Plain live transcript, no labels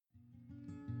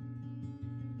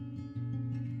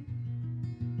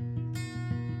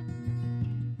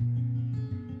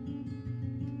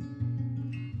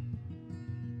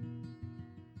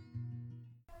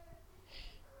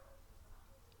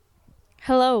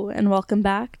Hello, and welcome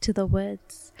back to The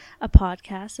Woods, a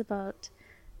podcast about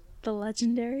the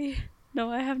legendary.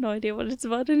 No, I have no idea what it's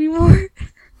about anymore.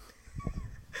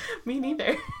 Me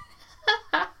neither.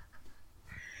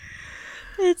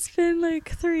 It's been like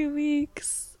 3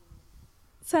 weeks.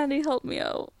 Sandy, help me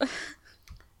out. A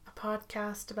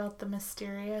podcast about the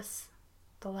mysterious,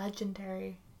 the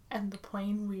legendary, and the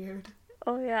plain weird.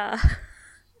 Oh, yeah.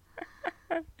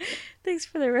 Thanks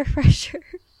for the refresher.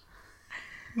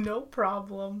 No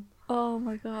problem. Oh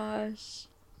my gosh.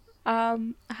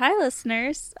 Hi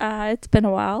listeners. It's been a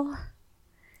while.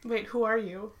 Wait, who are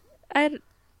you?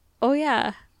 Oh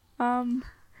yeah. I'm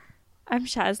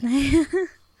Shaznay.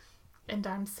 And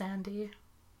I'm Sandy.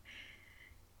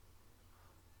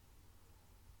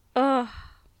 Oh.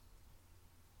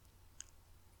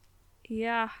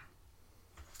 Yeah.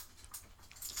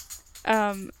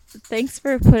 Thanks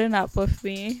for putting up with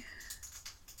me,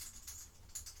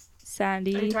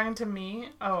 Sandy. Are you talking to me?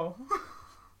 Oh.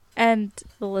 And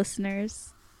the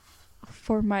listeners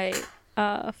for my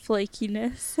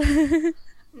flakiness.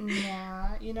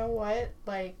 Yeah, you know what?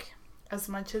 Like, as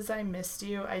much as I missed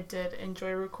you, I did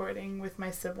enjoy recording with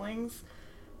my siblings.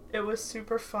 It was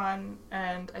super fun,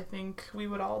 and I think we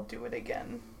would all do it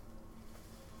again.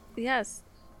 Yes,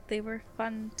 they were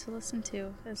fun to listen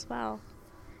to as well.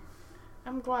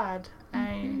 I'm glad.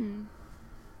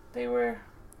 They were...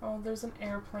 Oh, there's an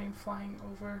airplane flying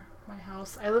over my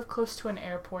house. I live close to an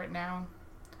airport now,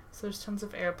 so there's tons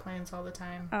of airplanes all the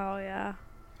time. Oh, yeah.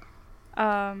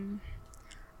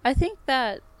 I think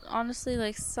that, honestly,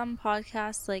 like, some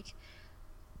podcasts, like,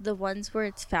 the ones where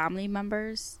it's family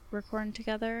members recording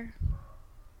together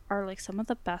are, like, some of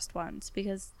the best ones,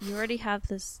 because you already have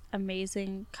this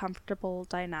amazing, comfortable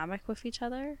dynamic with each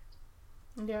other.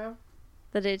 Yeah.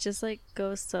 That it just, like,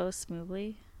 goes so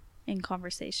smoothly in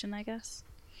conversation, I guess.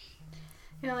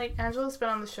 You know, like, Angela's been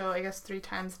on the show, I guess, 3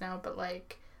 times now, but,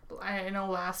 like, I know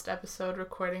last episode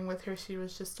recording with her, she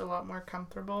was just a lot more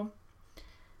comfortable,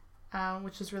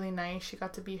 which was really nice. She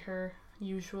got to be her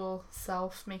usual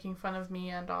self, making fun of me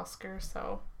and Oscar,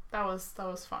 so that was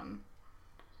fun.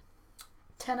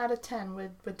 10 out of 10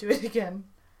 would do it again.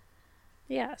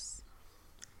 Yes.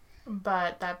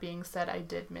 But that being said, I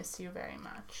did miss you very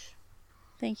much.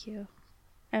 Thank you.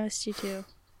 I missed you too.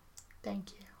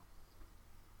 Thank you.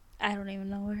 I don't even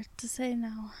know what to say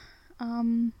now.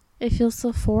 It feels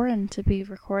so foreign to be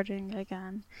recording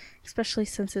again, especially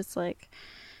since it's like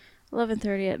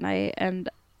 11:30 at night and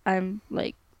I'm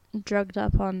like drugged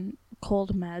up on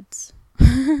cold meds.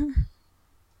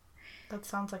 That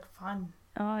sounds like fun.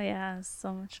 Oh yeah,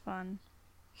 so much fun.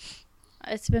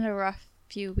 It's been a rough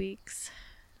few weeks.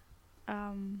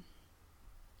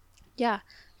 Yeah,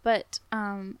 but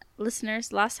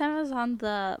listeners, last time I was on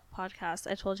the podcast,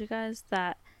 I told you guys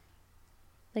that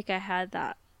like I had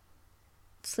that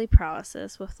sleep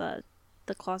paralysis with the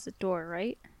closet door,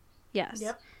 right? Yes.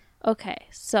 Yep. Okay,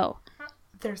 so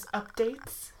There's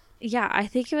updates. yeah, I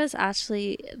think it was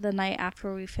actually the night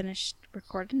after we finished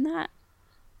recording that.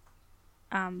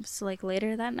 So like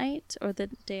later that night or the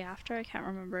day after, I can't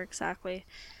remember exactly.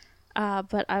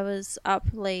 But I was up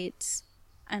late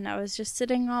and I was just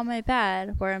sitting on my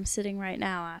bed where I'm sitting right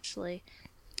now actually.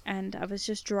 And I was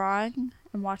just drawing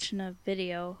and watching a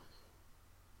video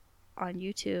on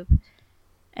YouTube.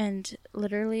 And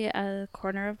literally at the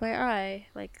corner of my eye,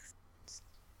 like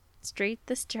straight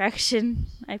this direction,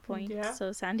 I point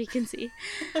so Sandy can see,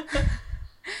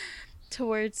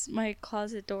 towards my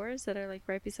closet doors that are like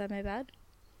right beside my bed.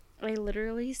 I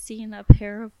literally seen a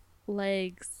pair of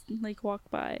legs like walk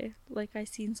by. Like I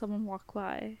seen someone walk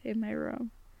by in my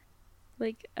room.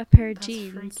 Like a pair of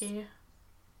jeans. That's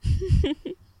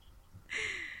freaky.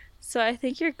 So I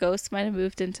think your ghost might have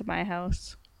moved into my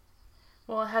house.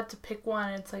 Well, I had to pick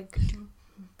one. It's like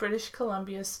British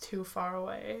Columbia's too far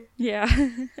away. Yeah.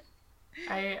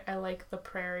 I like the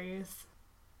prairies.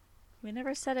 We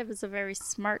never said it was a very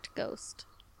smart ghost.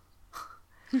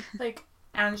 Like,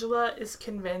 Angela is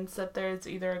convinced that there's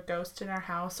either a ghost in our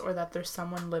house or that there's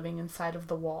someone living inside of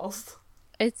the walls.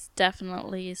 It's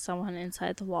definitely someone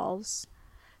inside the walls.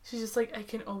 She's just like, I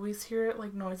can always hear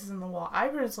like noises in the wall. I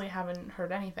personally haven't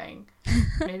heard anything.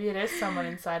 Maybe it is someone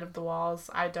inside of the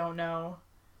walls. I don't know.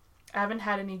 I haven't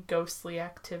had any ghostly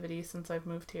activity since I've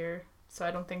moved here, so I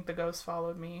don't think the ghost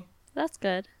followed me. That's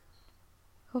good.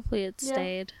 Hopefully it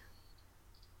stayed.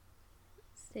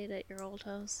 Stayed at your old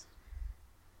house.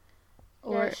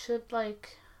 Or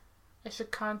I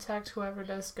should contact whoever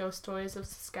does Ghost Stories of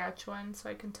Saskatchewan so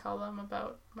I can tell them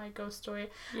about my ghost story.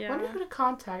 Yeah. I wonder who to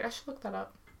contact. I should look that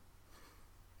up.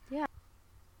 Yeah.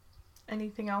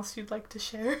 Anything else you'd like to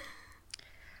share?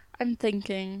 I'm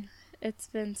thinking. It's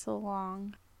been so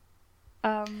long.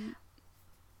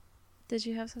 Did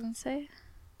you have something to say?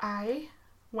 I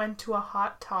went to a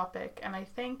Hot Topic, and I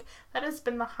think that has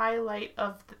been the highlight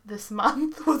of this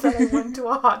month, was that I went to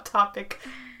a Hot Topic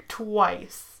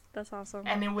twice. That's awesome.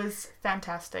 And it was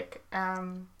fantastic. I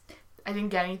didn't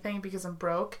get anything because I'm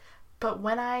broke, but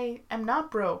when I am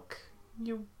not broke,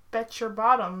 you bet your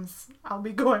bottoms I'll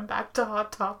be going back to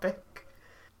Hot Topic.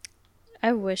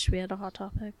 I wish we had a Hot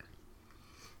Topic.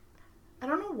 I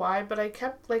don't know why, but I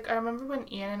remember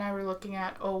when Ian and I were looking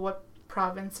at, what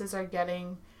provinces are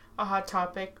getting a Hot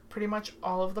Topic, pretty much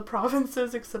all of the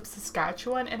provinces except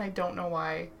Saskatchewan, and I don't know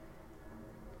why.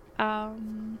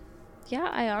 Yeah,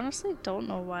 I honestly don't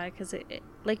know why, because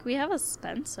we have a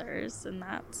Spencer's, and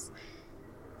that's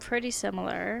pretty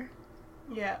similar.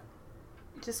 Yeah.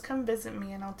 Just come visit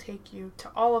me and I'll take you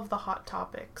to all of the Hot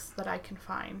Topics that I can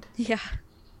find. Yeah.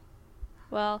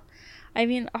 Well, I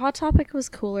mean, Hot Topic was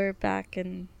cooler back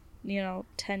in,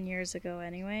 10 years ago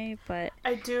anyway, but...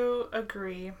 I do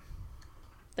agree.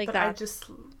 But I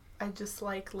just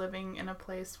like living in a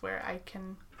place where I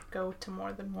can go to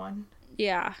more than one.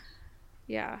 Yeah.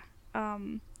 Yeah.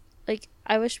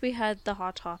 I wish we had the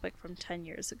Hot Topic from 10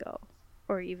 years ago,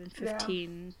 or even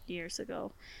 15 years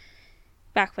ago,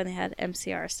 back when they had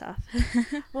MCR stuff.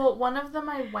 Well, one of them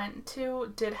I went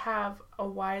to did have a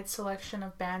wide selection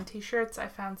of band t-shirts. I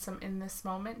found some In This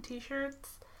Moment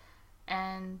t-shirts,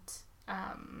 and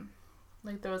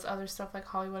there was other stuff like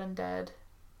Hollywood Undead,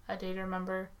 A Day to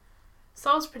Remember. So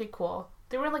that was pretty cool.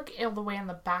 They were all the way in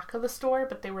the back of the store,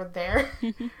 but they were there.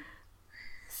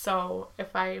 So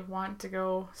if I want to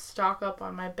go stock up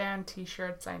on my band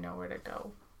t-shirts, I know where to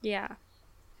go. Yeah.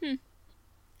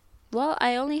 Well,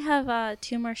 I only have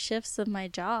 2 more shifts of my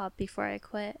job before I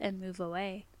quit and move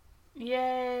away.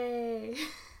 Yay!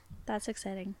 That's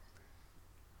exciting.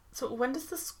 So when does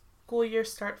the school year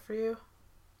start for you?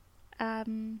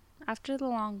 After the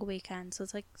long weekend, so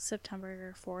it's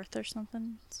September 4th or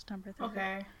something. September 3rd.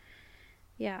 Okay.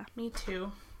 Yeah. Me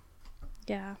too.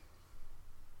 Yeah.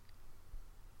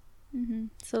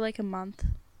 So a month.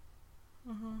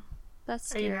 That's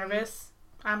scary. Are you nervous?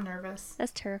 I'm nervous.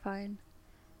 That's terrifying.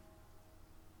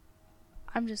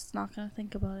 I'm just not gonna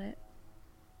think about it.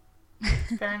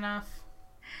 Fair enough.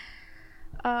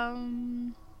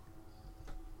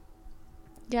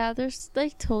 Yeah, there's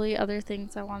totally other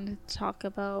things I wanted to talk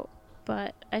about,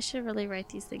 but I should really write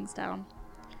these things down.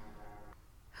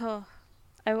 Oh,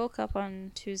 I woke up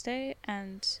on Tuesday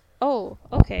and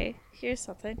okay, here's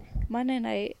something. Monday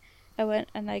night I went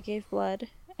and I gave blood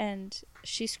and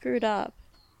she screwed up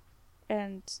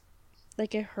and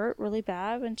it hurt really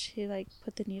bad when she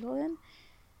put the needle in.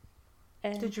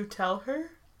 And did you tell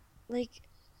her?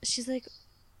 She's like,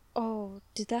 oh,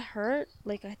 did that hurt?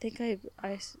 I think I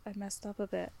messed up a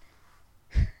bit.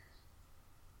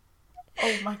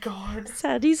 Oh my god.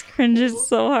 Sadie's cringes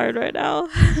so hard right now.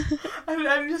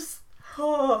 I'm just,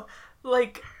 I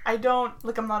don't,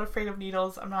 I'm not afraid of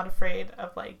needles. I'm not afraid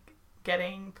of,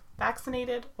 getting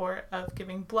vaccinated or of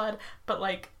giving blood.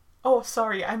 But, oh,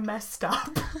 sorry, I messed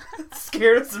up. It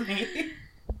scares me.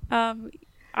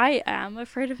 I am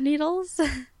afraid of needles.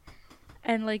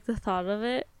 And, the thought of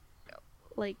it,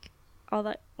 all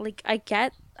that, I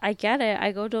get it.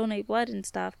 I go donate blood and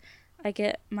stuff. I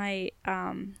get my,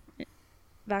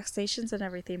 vaccinations and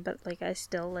everything, but, I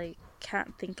still,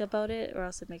 can't think about it, or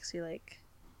else it makes me,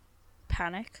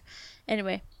 panic.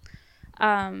 Anyway,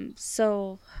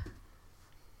 so,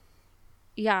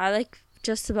 yeah, I,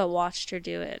 just about watched her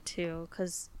do it, too,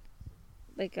 because,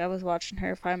 I was watching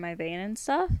her find my vein and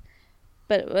stuff.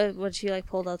 But when she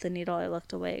pulled out the needle, I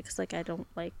looked away because I don't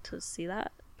like to see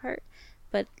that part.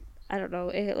 But I don't know,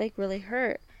 it really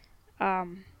hurt.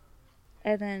 And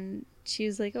then she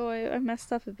was like, "Oh, I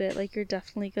messed up a bit. You're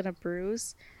definitely gonna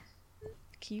bruise."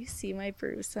 Can you see my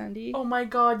bruise, Sandy? Oh my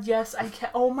god, yes, I can.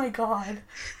 Oh my god,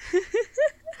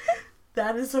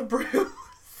 that is a bruise.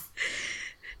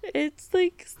 It's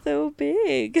so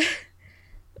big.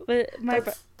 But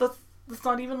that's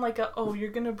not even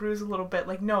you're gonna bruise a little bit.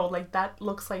 No, that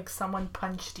looks like someone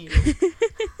punched you.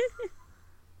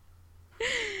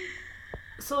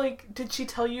 So, did she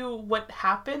tell you what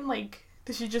happened?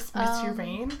 Did she just miss your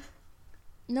vein?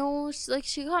 No,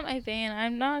 she got my vein.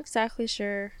 I'm not exactly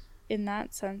sure in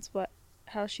that sense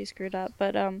how she screwed up.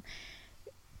 But,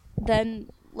 then,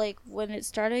 when it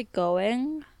started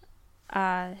going,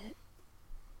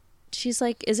 she's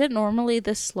like, "Is it normally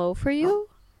this slow for you?"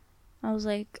 I was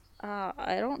like,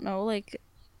 I don't know,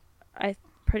 I'm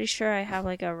pretty sure I have,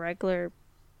 a regular,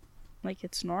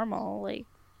 it's normal,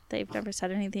 they've never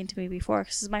said anything to me before,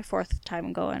 because this is my 4th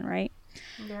time going, right?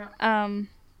 Yeah.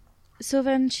 So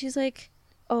then she's like,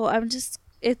 "Oh, I'm just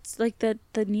it's like the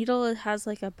needle has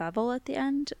like a bevel at the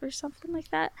end or something like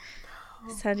that.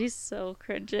 Oh. Sandy's so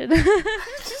cringing.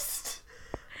 Just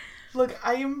look,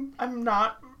 I'm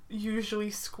not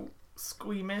usually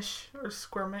squeamish or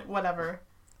squirmit, whatever.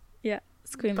 Yeah,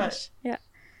 squeamish. Yeah.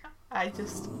 I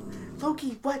just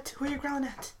Loki, what? Who are you growling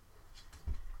at?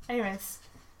 Anyways,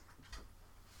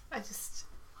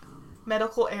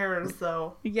 medical errors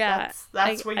though. Yeah,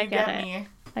 that's where you get me.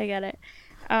 I get it.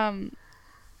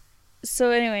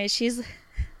 So anyway, she's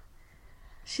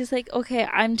like, okay,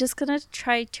 I'm just gonna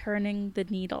try turning the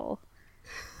needle.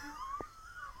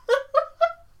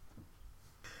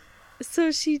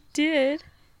 So she did,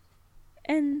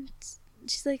 and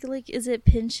she's like, is it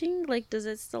pinching? Like, does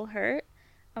it still hurt?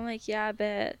 I'm like, yeah, a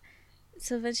bit.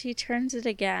 So then she turns it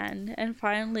again, and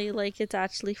finally, like, it's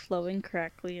actually flowing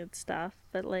correctly and stuff.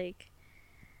 But like,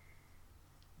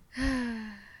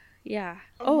 yeah.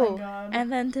 Oh my God.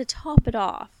 And then to top it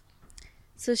off,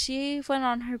 so she went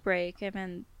on her break, and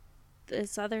then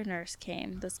this other nurse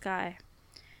came, this guy,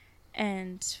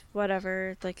 and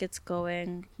whatever, like, it's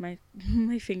going. My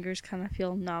fingers kind of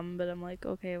feel numb, but I'm like,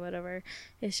 okay, whatever.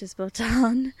 It's just about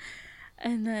done.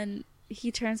 And then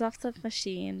he turns off the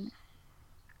machine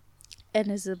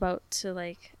and is about to,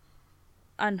 like,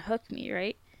 unhook me,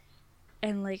 right?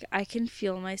 And, like, I can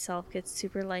feel myself get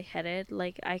super lightheaded.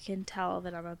 Like, I can tell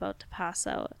that I'm about to pass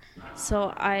out.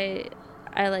 So I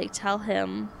like, tell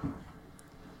him,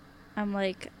 I'm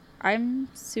like, I'm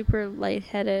super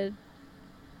lightheaded.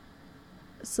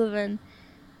 So then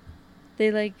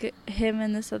they, like, him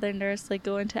and this other nurse, like,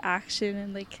 go into action,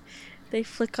 and, like, they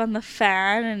flick on the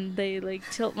fan, and they, like,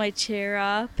 tilt my chair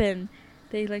up, and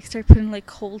they, like, start putting, like,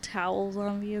 cold towels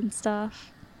on me and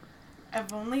stuff.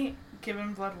 I've only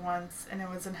given blood once, and it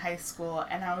was in high school,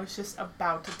 and I was just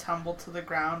about to tumble to the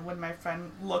ground when my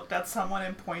friend looked at someone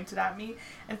and pointed at me,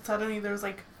 and suddenly there was,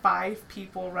 like, 5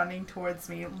 people running towards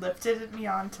me, lifted me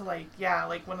onto, like,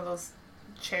 one of those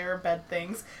chair bed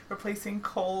things, replacing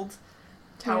cold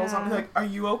towels on me, like, are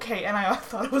you okay? And I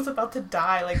thought I was about to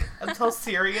die, like, that's how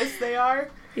serious they are.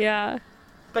 Yeah.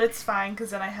 But it's fine,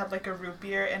 because then I had, like, a root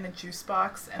beer and a juice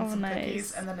box and some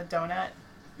cookies and then a donut.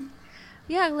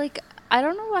 Yeah, like, I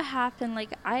don't know what happened.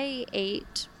 Like, I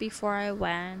ate before I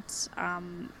went.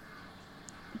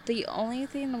 The only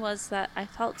thing was that I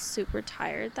felt super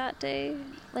tired that day.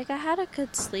 Like, I had a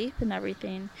good sleep and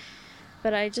everything,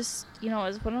 but I just, it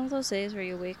was one of those days where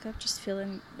you wake up just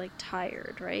feeling, like,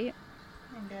 tired, right?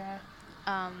 Yeah.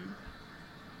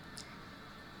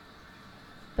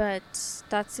 But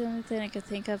that's the only thing I could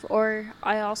think of. Or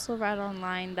I also read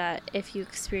online that if you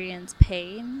experience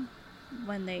pain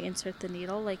when they insert the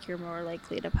needle, like, you're more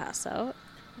likely to pass out.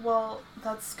 Well,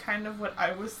 that's kind of what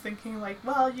I was thinking, like,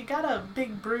 well, you got a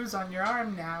big bruise on your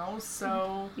arm now,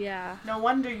 so yeah, no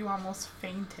wonder you almost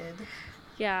fainted.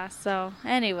 Yeah, so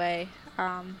anyway,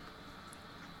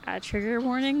 a trigger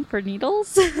warning for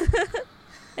needles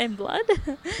and blood.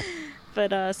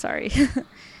 But sorry.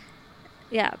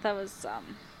 Yeah, that was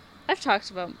I've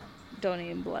talked about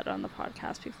donating blood on the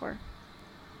podcast before.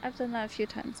 I've done that a few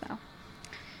times now.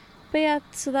 But yeah,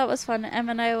 so that was fun. And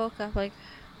then I woke up, like,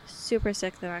 super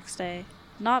sick the next day.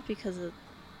 Not because of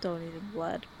donating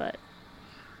blood, but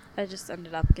I just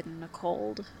ended up getting a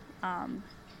cold. And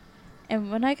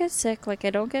when I get sick, like, I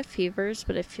don't get fevers,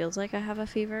 but it feels like I have a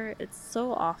fever. It's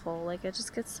so awful. Like, I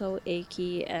just get so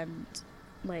achy and,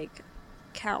 like,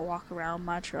 can't walk around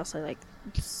much, or else I, like,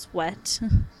 sweat.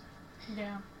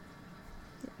 Yeah.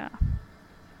 Yeah.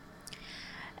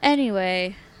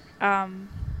 Anyway,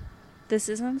 this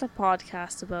isn't a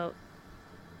podcast about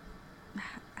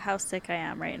how sick I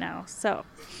am right now, so.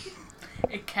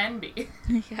 It can be.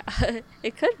 Yeah,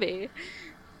 it could be.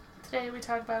 Today we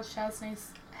talk about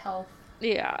Shaznay's health.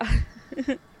 Yeah.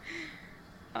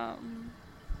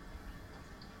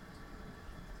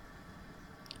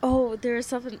 Oh, there's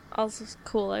something else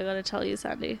cool I gotta tell you,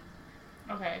 Sandy.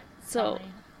 Okay. So,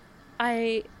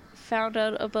 I found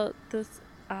out about this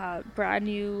brand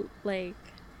new, like,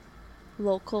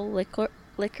 local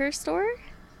liquor store.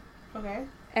 Okay.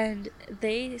 And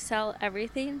they sell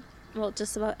everything, well,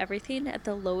 just about everything, at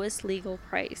the lowest legal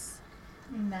price.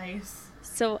 Nice.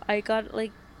 So I got,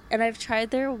 like, and I've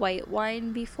tried their white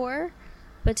wine before,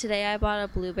 but today I bought a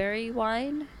blueberry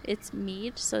wine. It's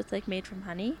mead, so it's, like, made from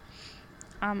honey.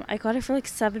 I got it for, like,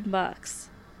 $7.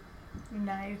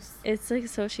 Nice. It's, like,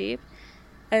 so cheap.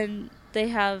 And they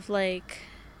have, like,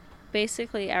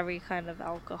 basically every kind of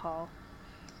alcohol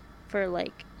for,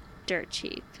 like, dirt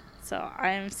cheap. So I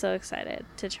am so excited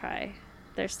to try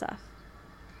their stuff.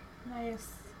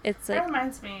 Nice. It's like, that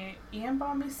reminds me, Ian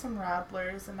bought me some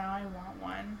Radlers, and now I want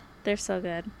one. They're so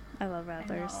good. I love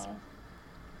Radlers. I know.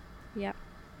 Yep.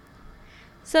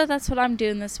 So that's what I'm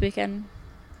doing this weekend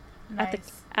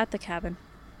Nice. at the cabin.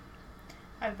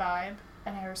 I vibe,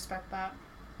 and I respect that.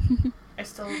 I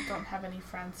still don't have any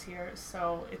friends here,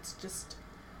 so it's just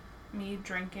me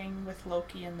drinking with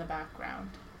Loki in the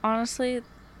background. Honestly,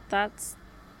 that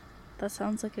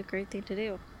sounds like a great thing to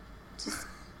do. Just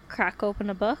crack open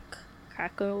a book,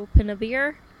 crack open a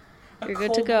beer. You're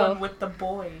good to go. One with the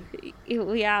boy.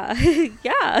 Yeah.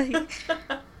 Yeah.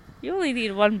 You only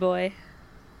need one boy.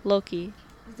 Loki.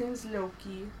 His name's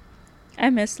Loki. I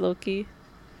miss Loki.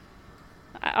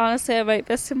 Honestly, I might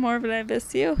miss him more than I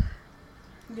miss you.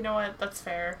 You know what? That's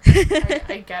fair.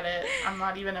 I get it. I'm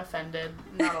not even offended.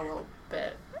 Not a little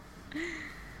bit.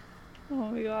 Oh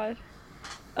my god.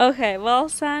 Okay, well,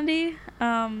 Sandy,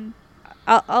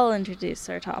 I'll introduce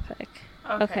our topic.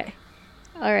 Okay.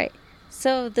 All right.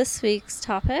 So this week's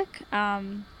topic, I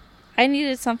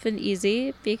needed something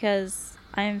easy because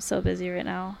I am so busy right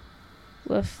now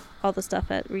with all the stuff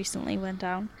that recently went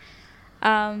down.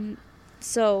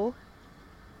 So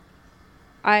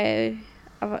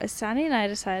Sandy and I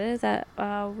decided that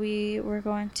we were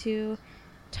going to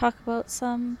talk about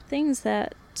some things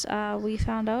that we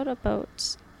found out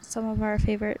about some of our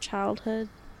favorite childhood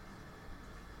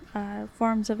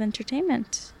forms of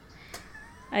entertainment,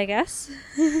 I guess.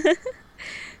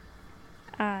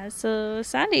 So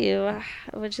Sandy,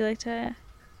 would you like to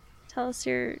tell us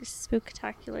your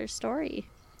spooktacular story?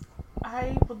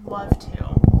 I would love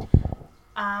to.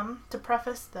 To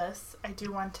preface this, I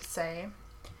do want to say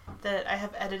that I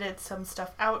have edited some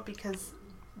stuff out because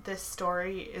this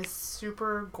story is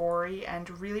super gory and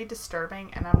really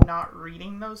disturbing, and I'm not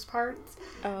reading those parts.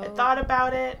 Oh. I thought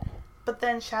about it, but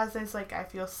then Shazne's like, I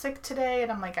feel sick today,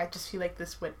 and I'm like, I just feel like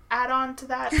this would add on to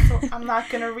that, so I'm not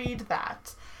gonna read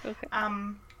that. Okay.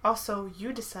 Also,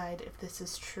 you decide if this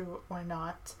is true or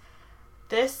not.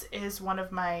 This is one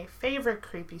of my favorite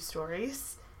creepy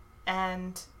stories,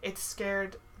 and it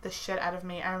scared the shit out of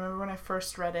me. I remember when I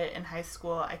first read it in high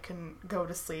school, I couldn't go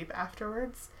to sleep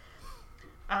afterwards.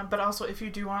 But also, if you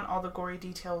do want all the gory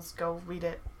details, go read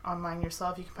it online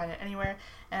yourself. You can find it anywhere.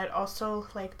 And I'd also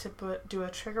like to do a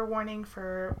trigger warning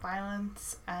for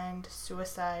violence and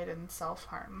suicide and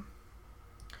self-harm.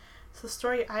 So the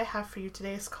story I have for you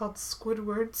today is called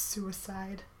Squidward's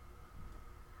Suicide.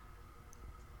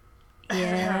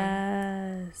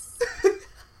 Yes.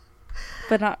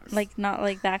 But not like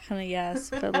that kind of yes,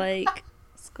 but like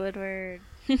Squidward.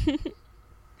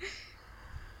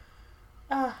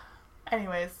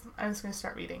 Anyways, I'm just going to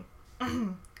start reading.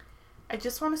 I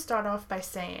just want to start off by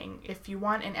saying, if you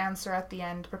want an answer at the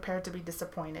end, prepare to be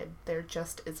disappointed. There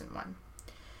just isn't one.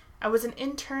 I was an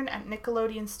intern at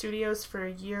Nickelodeon Studios for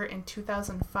a year in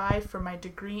 2005 for my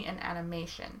degree in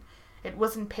animation. It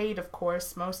wasn't paid, of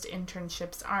course, most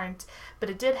internships aren't, but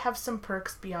it did have some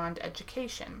perks beyond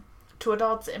education. To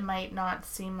adults, it might not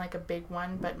seem like a big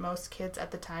one, but most kids at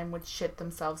the time would shit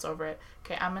themselves over it.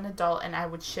 Okay, I'm an adult and I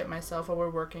would shit myself over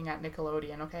working at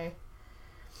Nickelodeon, okay?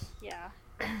 Yeah.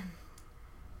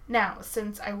 Now,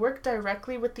 since I worked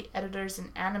directly with the editors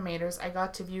and animators, I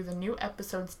got to view the new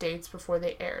episodes' dates before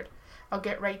they aired. I'll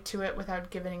get right to it without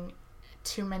giving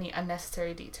too many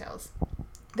unnecessary details.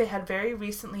 They had very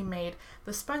recently made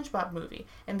the SpongeBob movie,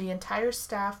 and the entire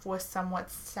staff was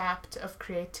somewhat sapped of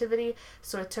creativity,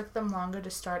 so it took them longer to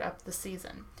start up the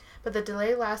season. But the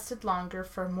delay lasted longer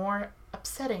for more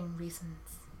upsetting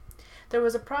reasons. There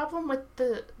was a problem with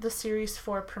the Series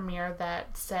 4 premiere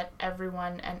that set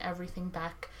everyone and everything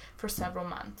back for several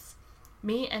months.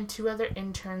 Me and 2 other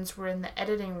interns were in the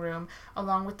editing room,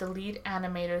 along with the lead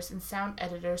animators and sound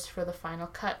editors for the final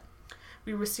cut.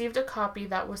 We received a copy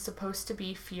that was supposed to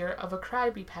be Fear of a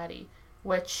Krabby Patty,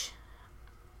 which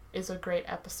is a great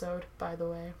episode, by the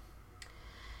way,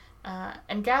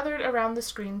 and gathered around the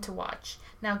screen to watch.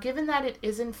 Now, given that it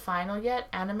isn't final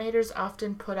yet, animators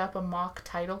often put up a mock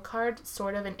title card,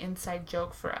 sort of an inside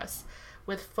joke for us,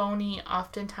 with phony,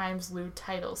 oftentimes lewd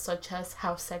titles, such as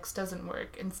How Sex Doesn't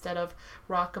Work, instead of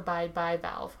Rockabye Bye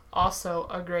Valve. Also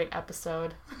a great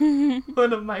episode.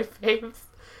 One of my faves.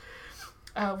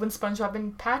 When SpongeBob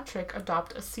and Patrick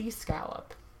adopt a sea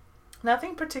scallop.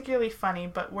 Nothing particularly funny,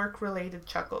 but work-related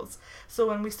chuckles. So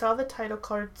when we saw the title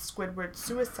card Squidward's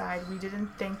Suicide, we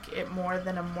didn't think it more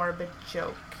than a morbid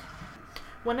joke.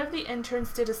 One of the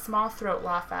interns did a small throat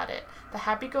laugh at it. The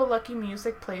happy-go-lucky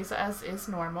music plays as is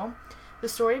normal. The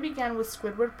story began with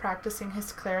Squidward practicing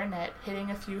his clarinet,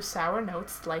 hitting a few sour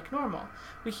notes like normal.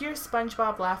 We hear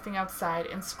SpongeBob laughing outside,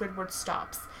 and Squidward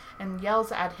stops and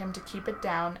yells at him to keep it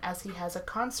down as he has a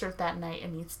concert that night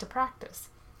and needs to practice.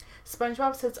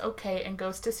 SpongeBob says okay and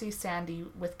goes to see Sandy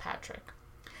with Patrick.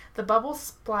 The bubble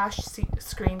splash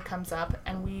screen comes up,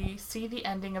 and we see the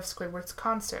ending of Squidward's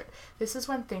concert. This is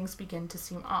when things begin to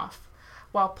seem off.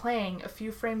 While playing, a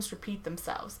few frames repeat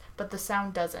themselves, but the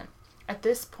sound doesn't. At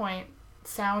this point,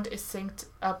 sound is synced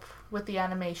up with the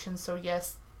animation, so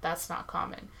yes, that's not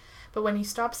common. But when he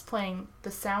stops playing,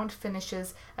 the sound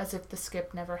finishes as if the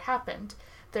skip never happened.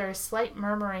 There is slight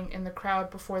murmuring in the crowd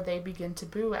before they begin to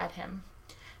boo at him.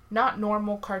 Not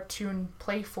normal cartoon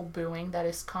playful booing that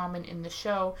is common in the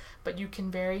show, but you can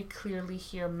very clearly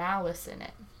hear malice in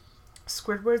it.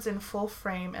 Squidward's in full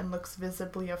frame and looks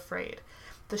visibly afraid.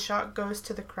 The shot goes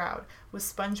to the crowd, with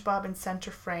SpongeBob in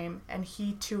center frame, and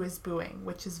he too is booing,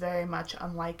 which is very much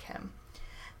unlike him.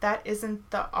 That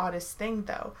isn't the oddest thing,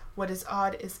 though. What is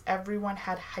odd is everyone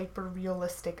had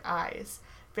hyper-realistic eyes.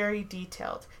 Very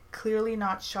detailed. Clearly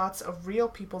not shots of real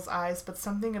people's eyes, but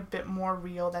something a bit more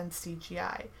real than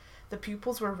CGI. The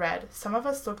pupils were red. Some of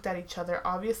us looked at each other,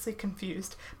 obviously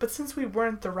confused, but since we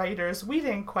weren't the writers, we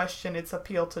didn't question its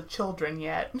appeal to children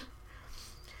yet.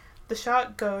 The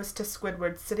shot goes to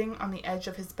Squidward sitting on the edge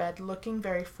of his bed, looking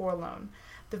very forlorn.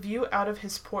 The view out of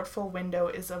his porthole window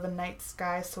is of a night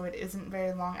sky, so it isn't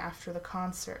very long after the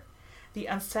concert. The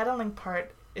unsettling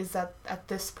part is that at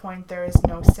this point there is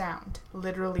no sound.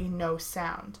 Literally no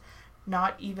sound.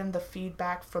 Not even the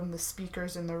feedback from the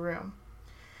speakers in the room.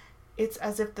 It's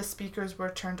as if the speakers were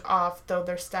turned off, though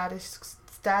their status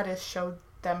showed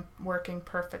them working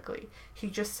perfectly. He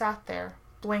just sat there,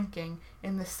 blinking,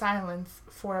 in the silence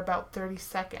for about 30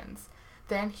 seconds.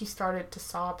 Then he started to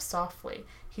sob softly.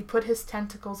 He put his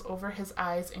tentacles over his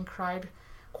eyes and cried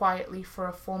quietly for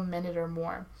a full minute or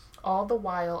more. All the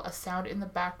while, a sound in the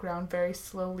background very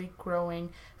slowly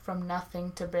growing from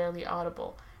nothing to barely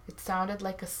audible. It sounded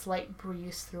like a slight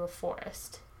breeze through a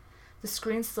forest. The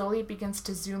screen slowly begins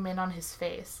to zoom in on his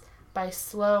face. By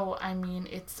slow, I mean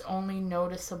it's only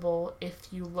noticeable if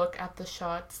you look at the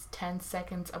shots 10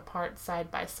 seconds apart side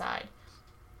by side.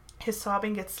 His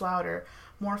sobbing gets louder,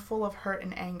 more full of hurt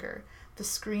and anger. The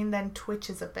screen then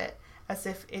twitches a bit, as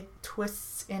if it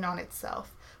twists in on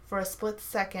itself. For a split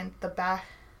second, then back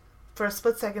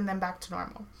to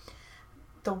normal.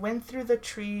 The wind through the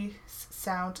trees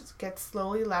sound gets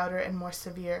slowly louder and more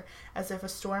severe, as if a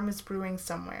storm is brewing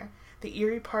somewhere. The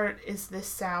eerie part is this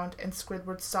sound, and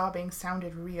Squidward's sobbing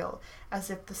sounded real,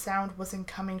 as if the sound wasn't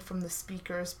coming from the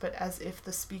speakers, but as if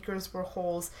the speakers were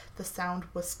holes the sound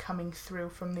was coming through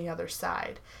from the other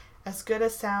side. As good a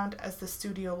sound as the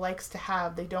studio likes to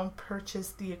have, they don't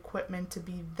purchase the equipment to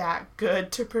be that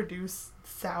good to produce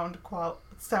sound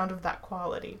of that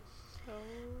quality.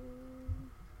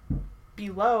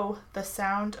 Below, the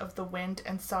sound of the wind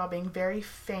and sobbing, very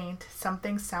faint,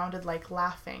 something sounded like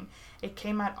laughing. It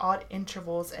came at odd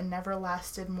intervals and never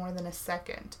lasted more than a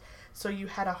second, so you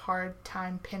had a hard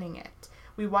time pinning it.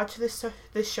 We watched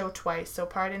this show twice, so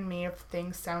pardon me if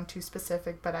things sound too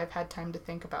specific, but I've had time to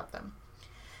think about them.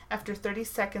 After 30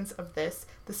 seconds of this,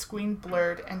 the screen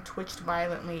blurred and twitched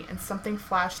violently, and something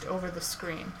flashed over the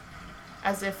screen,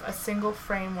 as if a single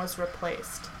frame was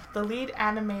replaced. The lead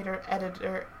animation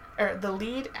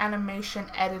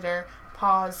editor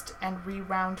paused and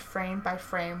rewound frame by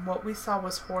frame. What we saw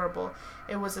was horrible.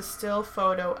 It was a still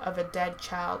photo of a dead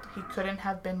child. He couldn't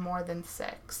have been more than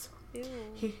 6.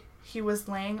 Ew. He was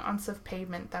laying on some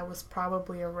pavement that was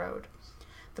probably a road.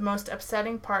 The most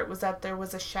upsetting part was that there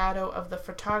was a shadow of the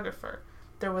photographer.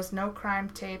 There was no crime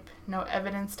tape, no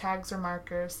evidence tags or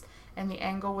markers, and the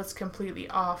angle was completely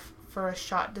off for a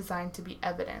shot designed to be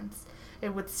evidence.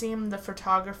 It would seem the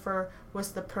photographer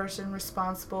was the person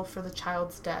responsible for the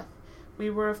child's death.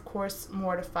 We were, of course,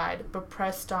 mortified, but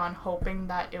pressed on, hoping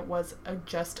that it was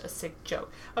just a sick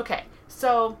joke. Okay,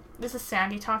 so this is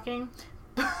Sandy talking,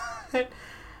 but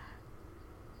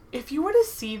if you were to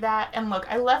see that, and look,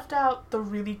 I left out the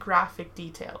really graphic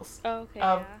details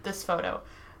of this photo,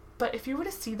 but if you were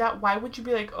to see that, why would you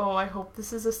be like, oh, I hope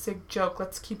this is a sick joke,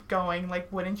 let's keep going?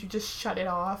 Like, wouldn't you just shut it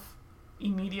off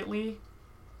immediately?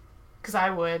 Because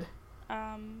I would.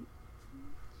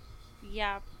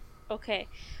 Yeah. Okay.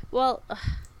 Well,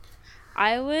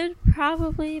 I would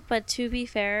probably, but to be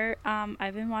fair,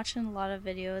 I've been watching a lot of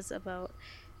videos about,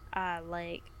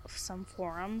 like, some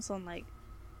forums on, like,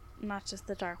 not just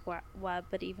the dark web,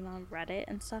 but even on Reddit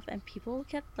and stuff, and people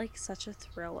get, like, such a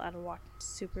thrill out of watching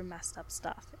super messed up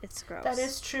stuff. It's gross. That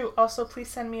is true. Also, please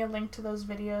send me a link to those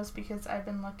videos, because I've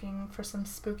been looking for some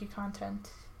spooky content.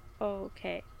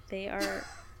 Okay.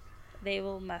 They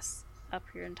will mess up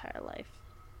your entire life.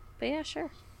 But yeah, sure.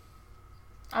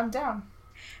 I'm down.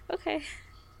 Okay.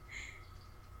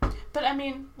 But I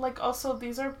mean, like, also,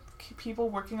 these are people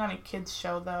working on a kid's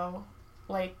show, though.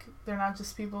 Like, they're not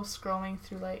just people scrolling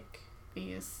through, like,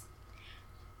 these.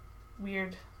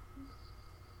 weird,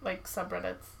 like,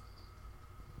 subreddits.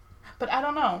 But I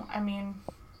don't know. I mean,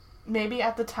 maybe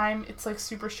at the time it's, like,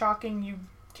 super shocking. You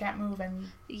can't move and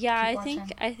yeah, keep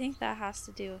I think that has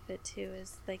to do with it too,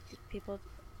 is like people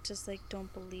just like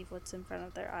don't believe what's in front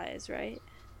of their eyes, right?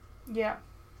 Yeah.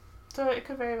 So it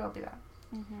could very well be that.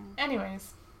 Mm-hmm.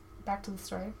 Anyways, back to the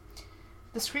story.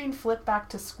 The screen flipped back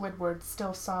to Squidward,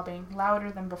 still sobbing,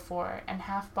 louder than before, and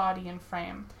half body in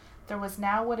frame. There was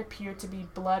now what appeared to be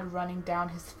blood running down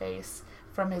his face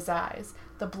from his eyes.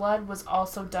 The blood was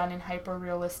also done in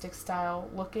hyper-realistic style,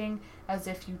 looking as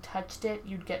if you touched it,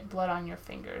 you'd get blood on your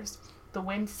fingers. The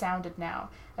wind sounded now,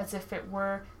 as if it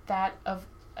were that of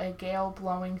a gale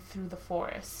blowing through the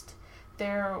forest.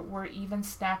 There were even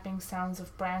snapping sounds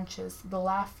of branches. The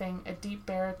laughing, a deep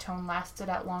baritone, lasted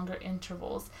at longer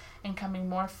intervals and coming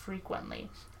more frequently.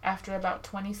 After about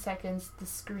 20 seconds, the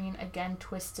screen again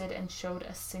twisted and showed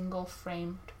a single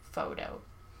framed photo.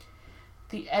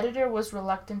 The editor was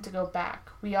reluctant to go back.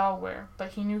 We all were,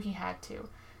 but he knew he had to.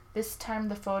 This time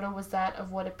the photo was that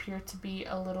of what appeared to be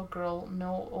a little girl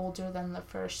no older than the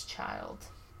first child.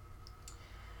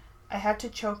 I had to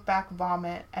choke back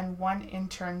vomit, and one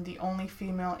intern, the only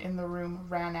female in the room,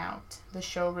 ran out. The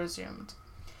show resumed.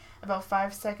 About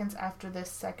 5 seconds after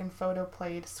this second photo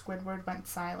played, Squidward went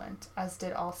silent, as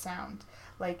did all sound,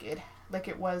 like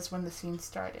it was when the scene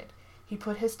started. He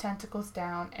put his tentacles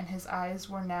down, and his eyes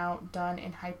were now done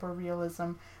in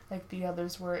hyper-realism like the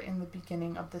others were in the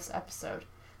beginning of this episode.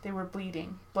 They were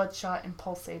bleeding, bloodshot and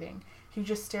pulsating. He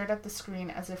just stared at the screen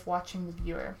as if watching the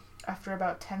viewer. After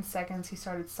about 10 seconds, he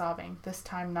started sobbing, this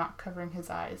time not covering his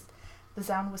eyes. The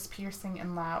sound was piercing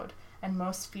and loud, and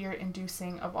most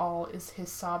fear-inducing of all is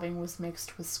his sobbing was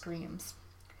mixed with screams.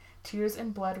 Tears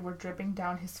and blood were dripping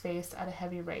down his face at a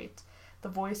heavy rate. The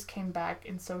voice came back,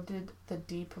 and so did the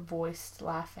deep-voiced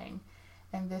laughing,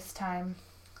 and this time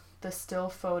the still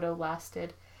photo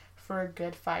lasted for a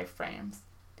good 5 frames.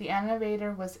 The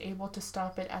animator was able to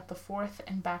stop it at the 4th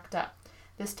and backed up.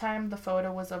 This time the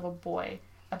photo was of a boy,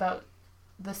 about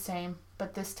the same,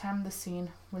 but this time the scene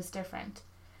was different.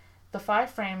 The 5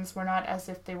 frames were not as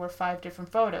if they were 5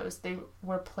 different photos. They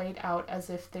were played out as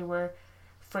if they were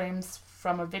frames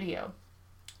from a video.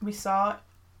 We saw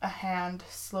a hand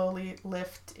slowly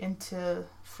lift into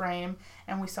frame,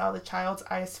 and we saw the child's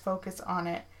eyes focus on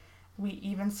it. We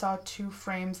even saw 2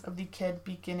 frames of the kid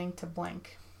beginning to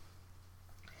blink.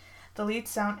 The lead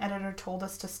sound editor told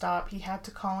us to stop. He had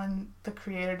to call in the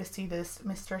creator to see this.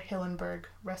 Mr. Hillenberg,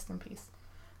 rest in peace,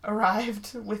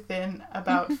 arrived within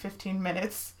about 15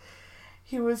 minutes.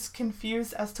 He was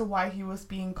confused as to why he was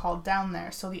being called down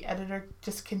there, so the editor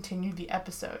just continued the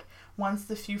episode. Once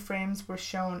the few frames were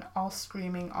shown, all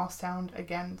screaming, all sound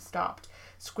again stopped.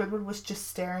 Squidward was just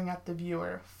staring at the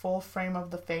viewer, full frame of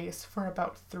the face, for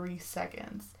about 3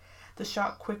 seconds. The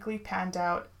shot quickly panned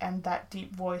out, and that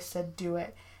deep voice said, "Do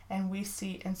it," and we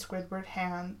see in Squidward's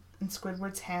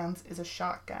hands is a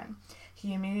shotgun.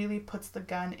 He immediately puts the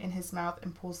gun in his mouth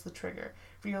and pulls the trigger.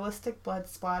 Realistic blood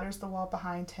splatters the wall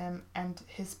behind him and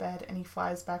his bed, and he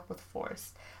flies back with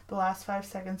force. The last 5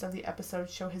 seconds of the episode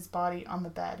show his body on the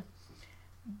bed.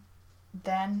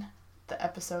 Then the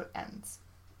episode ends.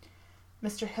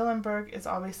 Mr. Hillenberg is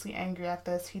obviously angry at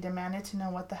this. He demanded to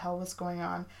know what the hell was going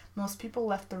on. Most people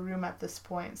left the room at this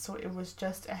point, so it was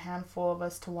just a handful of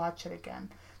us to watch it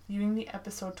again. Viewing the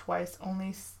episode twice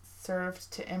only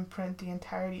served to imprint the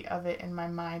entirety of it in my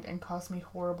mind and cause me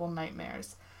horrible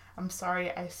nightmares. I'm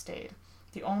sorry I stayed.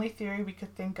 The only theory we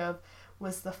could think of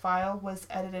was the file was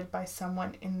edited by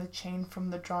someone in the chain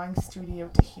from the drawing studio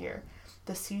to here.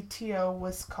 The CTO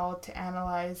was called to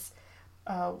analyze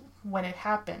when it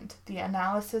happened. The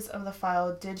analysis of the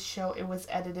file did show it was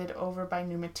edited over by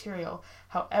new material.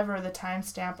 However, the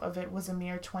timestamp of it was a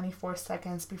mere 24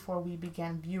 seconds before we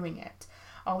began viewing it.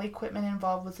 All equipment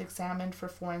involved was examined for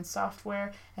foreign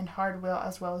software and hardware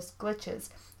as well as glitches,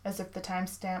 as if the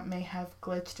timestamp may have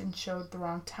glitched and showed the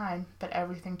wrong time, but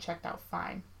everything checked out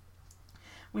fine.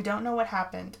 We don't know what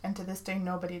happened, and to this day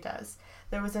nobody does.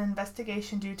 There was an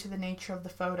investigation due to the nature of the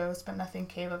photos, but nothing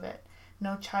came of it.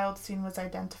 No child scene was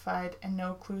identified, and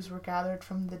no clues were gathered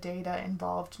from the data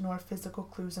involved, nor physical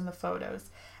clues in the photos.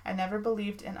 I never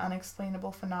believed in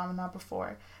unexplainable phenomena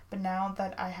before, but now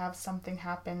that I have something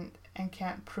happen and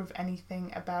can't prove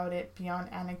anything about it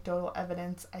beyond anecdotal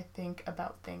evidence, I think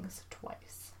about things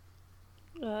twice.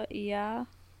 Yeah.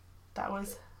 That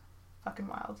was fucking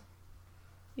wild.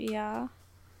 Yeah.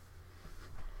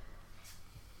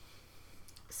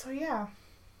 So yeah.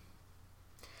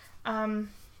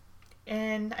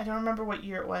 And I don't remember what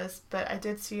year it was, but I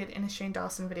did see it in a Shane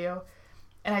Dawson video,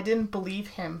 and I didn't believe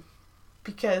him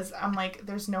because I'm like,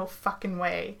 there's no fucking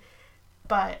way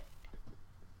But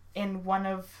in one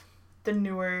of the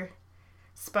newer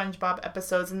SpongeBob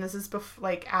episodes, and this is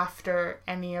after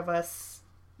any of us,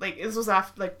 like, this was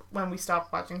after, like, when we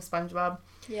stopped watching SpongeBob.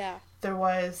 Yeah. There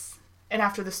was, and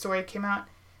after the story came out,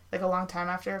 like, a long time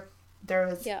after, there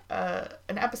was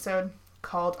an episode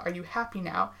called Are You Happy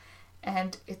Now?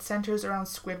 And it centers around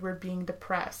Squidward being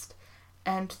depressed.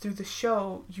 And through the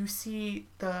show, you see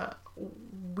the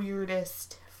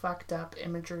weirdest fucked up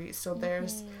imagery. So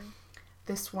there's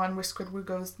this one where Squidward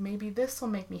goes, maybe this will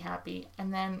make me happy.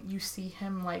 And then you see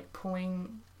him, like,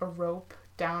 pulling a rope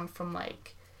down from,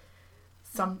 like,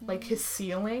 like, his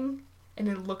ceiling. And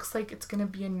it looks like it's gonna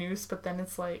be a noose, but then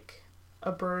it's, like,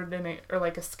 a bird in it, or,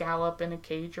 like, a scallop in a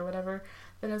cage or whatever.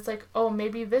 Then it's like, oh,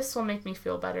 maybe this will make me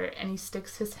feel better. And he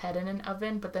sticks his head in an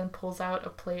oven, but then pulls out a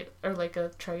plate, or, like,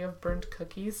 a tray of burnt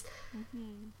cookies.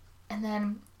 And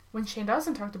then when Shane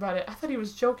Dawson talked about it, I thought he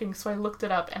was joking, so I looked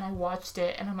it up and I watched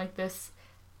it, and I'm like, this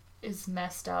is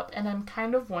messed up. And I'm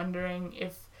kind of wondering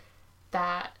if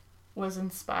that was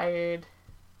inspired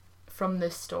from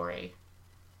this story.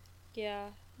 Yeah,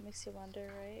 makes you wonder,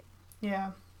 right?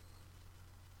 Yeah.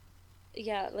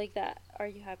 Yeah, like that Are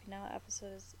You Happy Now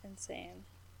episode is insane.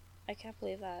 I can't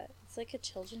believe that. It's like a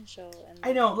children's show. And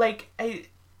I know,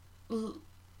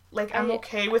 I'm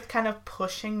okay with kind of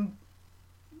pushing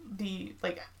the,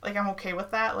 like I'm okay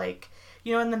with that. Like,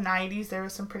 you know, in the 90s, there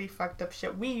was some pretty fucked up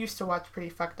shit. We used to watch pretty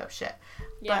fucked up shit.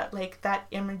 Yeah. But, like, that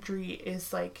imagery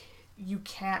is, like, you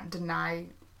can't deny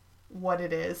what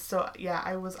it is. So, yeah,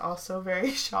 I was also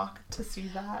very shocked to see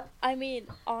that. I mean,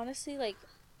 honestly, like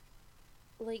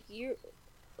you're,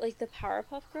 like, the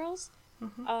Powerpuff Girls,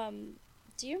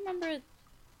 do you remember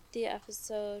the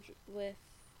episode with,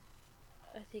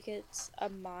 I think it's a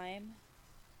mime?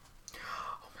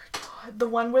 Oh my god, the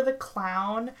one where the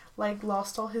clown, like,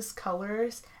 lost all his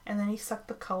colors, and then he sucked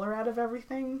the color out of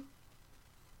everything?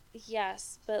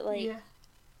 Yes, but, like,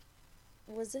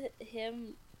 was it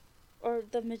him, or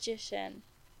the magician?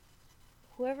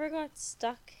 Whoever got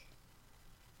stuck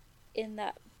in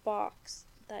that box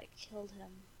that killed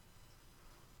him.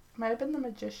 Might have been the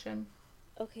magician.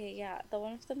 Okay, yeah, the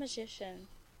one with the magician,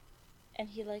 and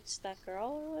he liked that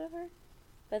girl or whatever,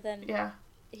 but then he got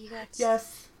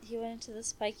he went into the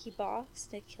spiky box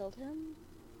and it killed him.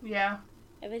 Yeah.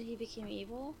 And then he became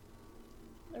evil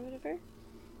or whatever.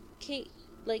 Okay,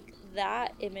 like,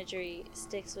 that imagery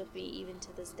sticks with me even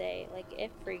to this day. Like,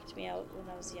 it freaked me out when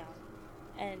I was young,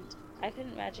 and I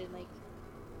couldn't imagine, like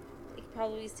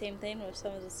probably the same thing with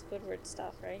some of the Squidward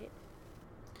stuff, right?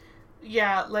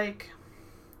 Yeah,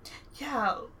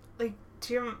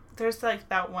 there's, like,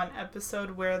 that one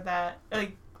episode where that,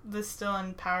 like, this still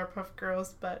in Powerpuff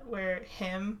Girls, but where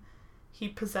he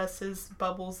possesses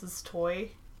Bubbles'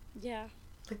 toy. Yeah.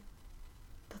 Like,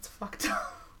 that's fucked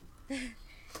up.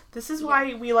 This is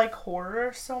why we like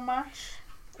horror so much.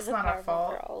 It's not our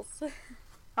fault. Girls.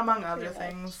 Among other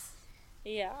things.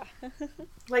 Yeah.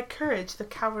 Like Courage, the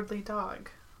Cowardly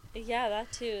Dog. Yeah,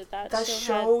 that too. That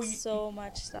show had so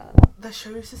much stuff. The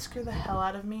show used to scare the hell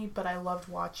out of me, but I loved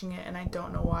watching it, and I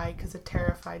don't know why, because it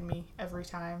terrified me every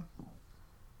time.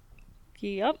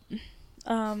 Yep.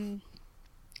 I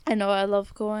know, I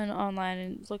love going online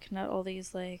and looking at all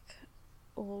these, like,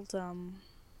 old,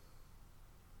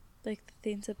 like, the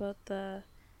things about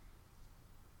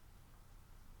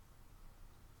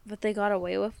what they got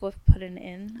away with putting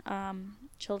in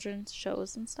children's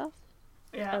shows and stuff.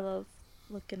 Yeah. I love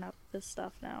looking up this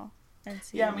stuff now and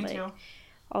seeing, me like, too.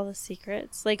 All the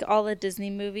secrets. Like, all the Disney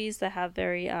movies that have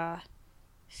very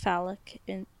phallic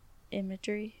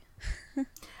imagery.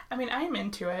 I mean, I'm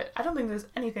into it. I don't think there's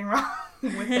anything wrong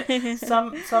with it.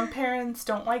 Some parents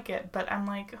don't like it, but I'm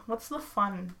like, what's the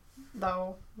fun,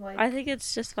 though? Like, I think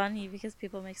it's just funny because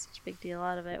people make such a big deal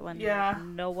out of it when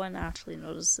no one actually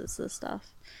notices this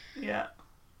stuff. Yeah.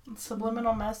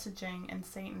 Subliminal messaging and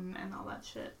Satan and all that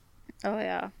shit. Oh,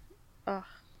 yeah. Ugh.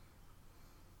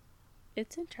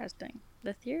 It's interesting.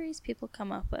 The theories people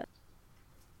come up with.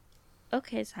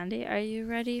 Okay, Sandy, are you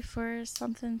ready for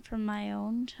something from my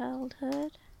own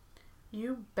childhood?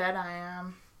 You bet I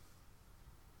am.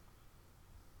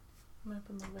 I'm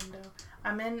open the window.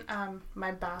 I'm in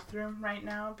my bathroom right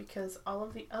now because all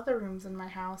of the other rooms in my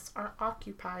house are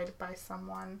occupied by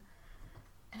someone.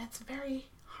 And it's very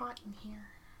hot in here.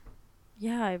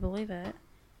 Yeah, I believe it.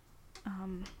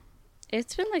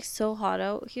 It's been, like, so hot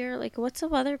out here. Like, what's the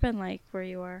weather been like where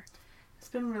you are? It's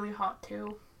been really hot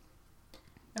too.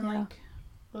 And like,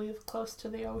 we live close to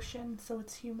the ocean, so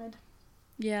it's humid.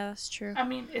 Yeah, that's true. I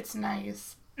mean, it's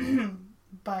nice,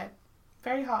 but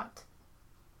very hot.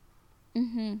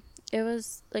 Mm-hmm. It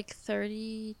was like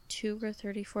 32 or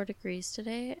 34 degrees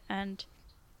today, and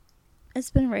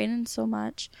It's been raining so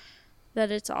much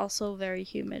that it's also very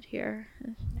humid here.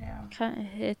 Yeah.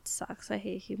 It sucks. I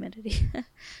hate humidity.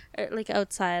 Like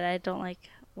outside, I don't like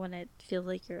when it feels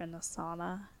like you're in a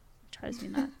sauna. It drives me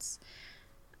nuts.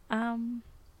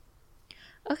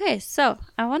 Okay, so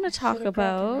I want to talk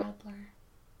about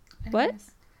what?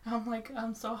 I'm like,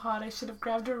 I'm so hot. I should have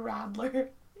grabbed a Radler.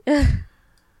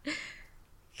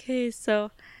 Okay,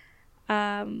 so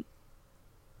I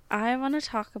want to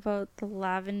talk about the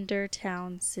Lavender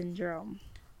Town Syndrome.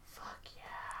 Fuck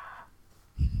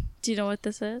yeah. Do you know what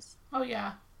this is? Oh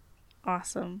yeah.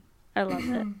 Awesome. I love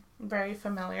it. Very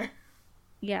familiar.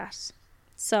 Yes.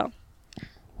 So,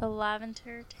 the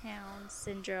Lavender Town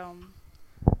Syndrome.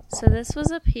 So this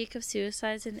was a peak of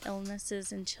suicides and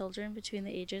illnesses in children between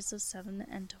the ages of 7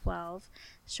 and 12,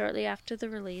 shortly after the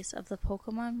release of the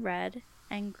Pokemon Red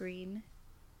and Green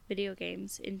video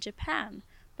games in Japan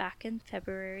back in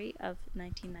February of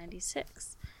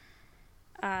 1996.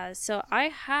 So I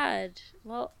had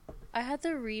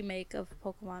the remake of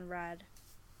Pokemon Red,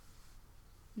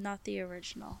 not the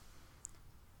original.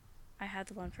 I had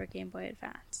the one for Game Boy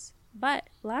Advance. But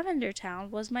Lavender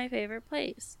Town was my favorite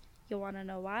place. You want to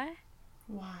know why?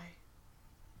 Why?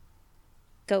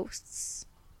 Ghosts.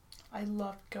 I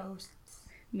love ghosts.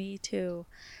 Me too.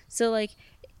 So, like,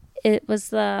 it was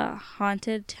the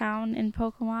haunted town in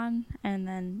Pokemon, and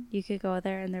then you could go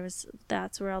there, and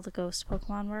that's where all the ghost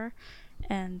Pokemon were,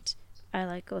 and I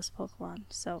like ghost Pokemon,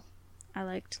 so I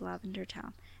liked Lavender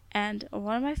Town. And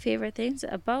one of my favorite things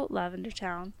about Lavender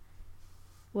Town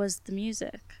was the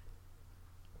music.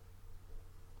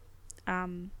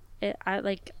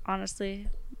 Honestly,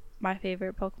 my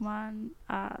favorite Pokemon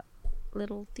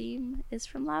little theme is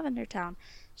from Lavender Town,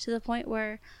 to the point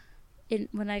where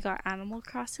when I got Animal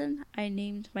Crossing, I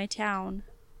named my town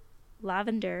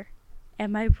Lavender,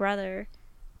 and my brother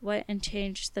went and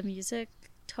changed the music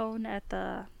tone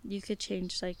you could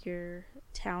change like your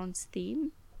town's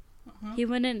theme. Uh-huh. He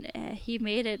went and he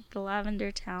made it the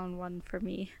Lavender Town one for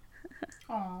me.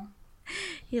 Aww.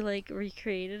 He like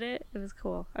recreated it. It was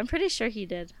cool. I'm pretty sure he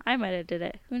did. I might have did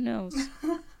it. Who knows?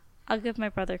 I'll give my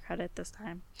brother credit this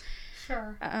time.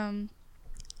 Sure.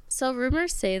 So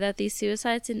rumors say that these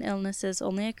suicides and illnesses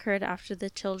only occurred after the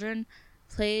children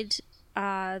played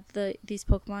these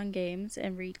Pokemon games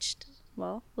and reached,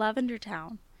 Lavender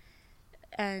Town.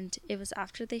 And it was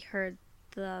after they heard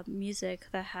the music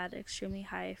that had extremely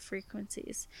high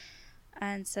frequencies.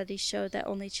 And studies showed that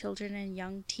only children and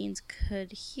young teens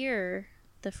could hear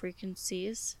the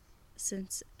frequencies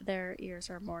since their ears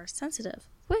are more sensitive,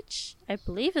 which I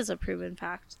believe is a proven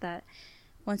fact that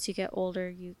once you get older,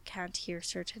 you can't hear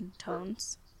certain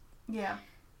tones. Yeah.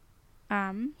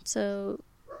 So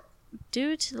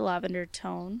due to the Lavender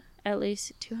Tone, at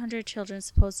least 200 children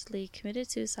supposedly committed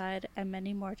suicide, and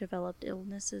many more developed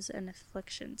illnesses and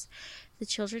afflictions. The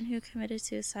children who committed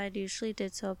suicide usually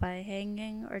did so by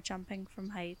hanging or jumping from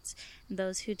heights, and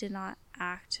those who did not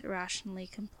act rationally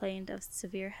complained of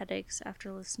severe headaches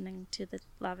after listening to the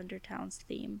Lavender Town's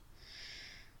theme.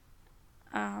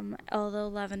 Although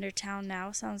Lavender Town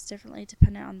now sounds differently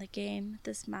depending on the game,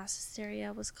 this mass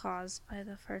hysteria was caused by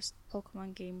the first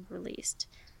Pokemon game released.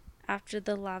 After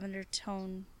the Lavender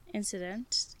Tone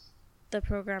incident, the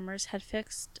programmers had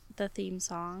fixed the theme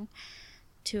song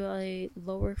to a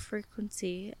lower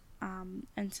frequency,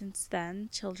 and since then,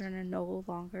 children are no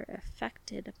longer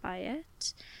affected by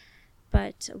it.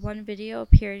 But one video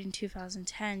appeared in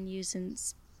 2010 using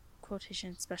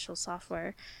quotation special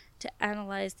software to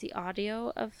analyze the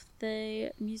audio of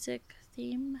the music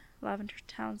theme, Lavender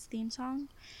Town's theme song,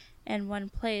 and when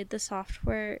played, the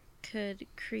software could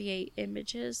create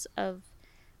images of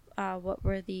what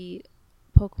were the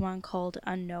Pokemon called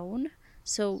Unknown.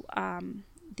 So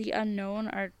the Unknown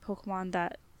are Pokemon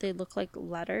that they look like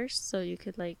letters, so you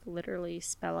could like literally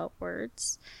spell out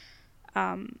words.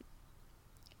 And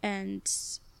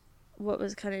what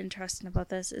was kind of interesting about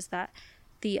this is that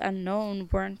the Unknown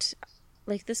weren't,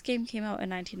 like, this game came out in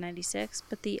 1996,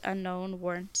 but the Unknown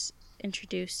weren't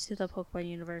introduced to the Pokemon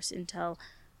universe until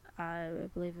I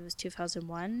believe it was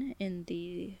 2001 in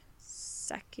the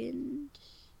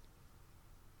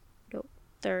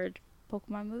third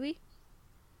Pokemon movie.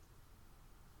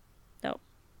 No.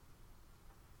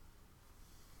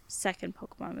 Second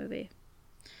Pokemon movie.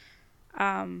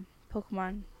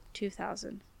 Pokemon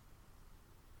 2000.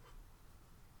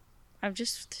 I'm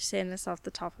just saying this off the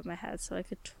top of my head, so I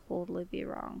could totally be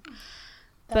wrong.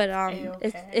 That's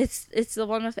but it's the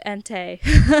one with Entei.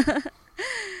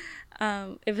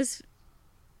 It was.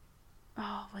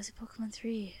 Oh, was it Pokemon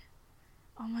 3?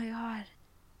 Oh my god.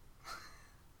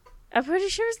 I'm pretty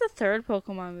sure it's the third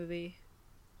Pokemon movie.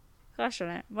 Gosh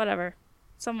darn it. Whatever.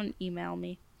 someone email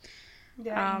me.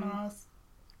 Yeah, email us.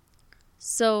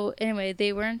 So anyway,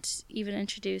 they weren't even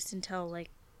introduced until like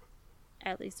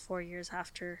at least 4 years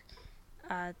after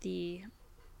the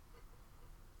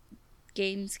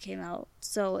games came out.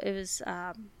 So it was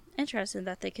interesting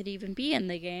that they could even be in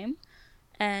the game.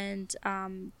 And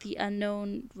the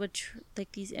unknown, which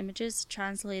like these images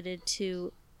translated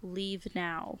to leave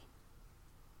now.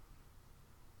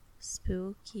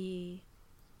 Spooky.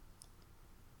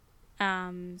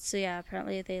 So yeah,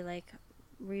 apparently they like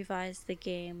revised the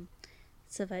game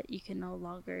so that you can no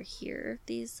longer hear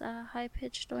these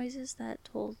high-pitched noises that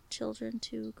told children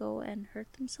to go and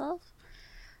hurt themselves.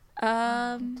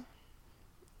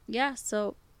 Yeah,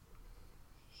 so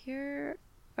here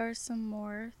are some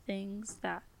more things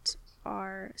that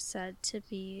are said to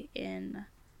be in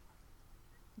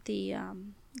the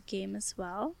game as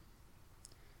well.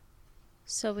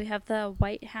 So we have the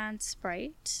White Hand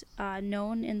sprite,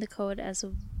 known in the code as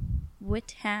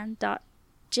whithand.gif.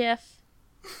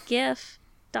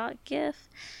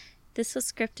 This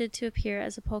was scripted to appear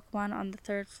as a Pokemon on the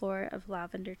 3rd floor of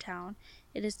Lavender Town.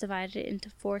 It is divided into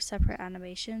 4 separate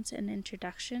animations: an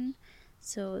introduction,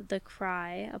 so the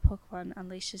cry a Pokemon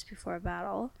unleashes before a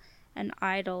battle, an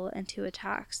idle, and 2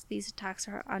 attacks. These attacks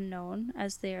are unknown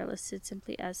as they are listed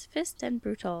simply as Fist and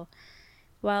Brutal.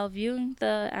 While viewing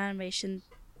the animation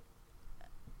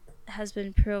has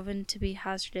been proven to be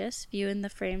hazardous, viewing the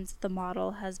frames of the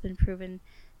model has been proven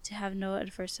to have no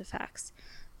adverse effects.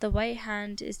 The White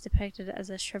Hand is depicted as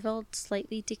a shriveled,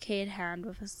 slightly decayed hand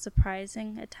with a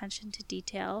surprising attention to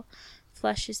detail.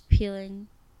 Flesh is peeling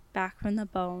back from the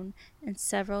bone, and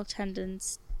several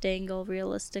tendons dangle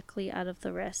realistically out of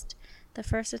the wrist. The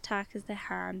first attack is the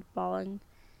hand balling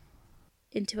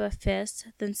into a fist,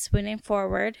 then swinging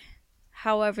forward.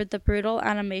 However, the brutal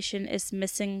animation is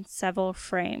missing several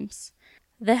frames.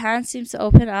 The hand seems to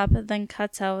open up, then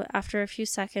cuts out. After a few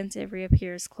seconds, it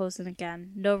reappears, closing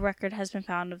again. No record has been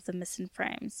found of the missing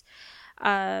frames.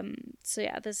 So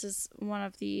yeah, this is one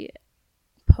of the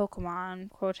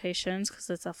Pokemon quotations, because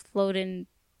it's a floating,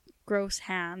 gross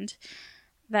hand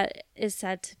that is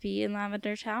said to be in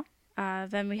Lavender Town.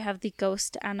 Then we have the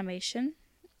ghost animation,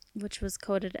 which was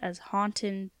coded as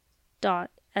haunted.swf,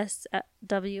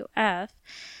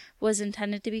 was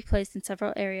intended to be placed in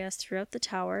several areas throughout the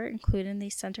tower, including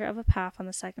the center of a path on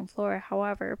the 2nd floor.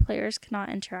 However, players cannot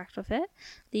interact with it,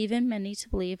 leaving many to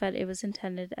believe that it was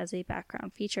intended as a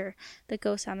background feature. The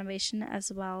ghost animation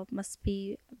as well must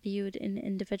be viewed in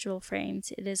individual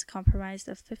frames. It is comprised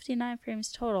of 59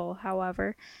 frames total.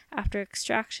 However, after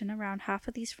extraction, around half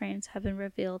of these frames have been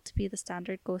revealed to be the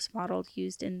standard ghost model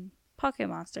used in Pocket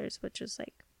Monsters, which is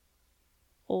like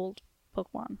old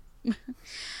Pokemon.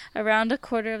 Around a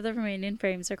quarter of the remaining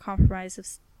frames are comprised of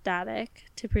static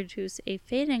to produce a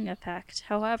fading effect.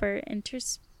 However,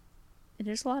 there's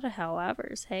a lot of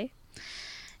howevers, hey?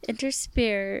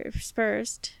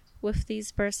 Interspersed with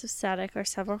these bursts of static are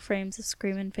several frames of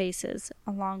screaming faces,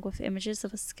 along with images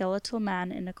of a skeletal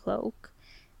man in a cloak,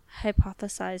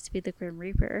 hypothesized to be the Grim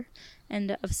Reaper,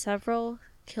 and of several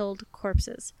killed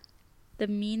corpses. The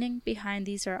meaning behind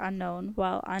these are unknown.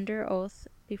 While under oath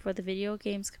before the Video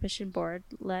Games Commission Board,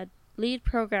 lead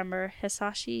programmer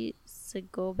Hisashi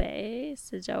Sajobe,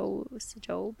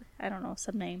 I don't know,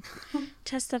 some name,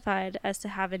 testified as to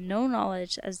having no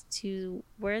knowledge as to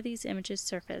where these images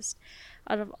surfaced.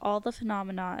 Out of all the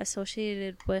phenomena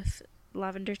associated with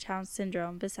Lavender Town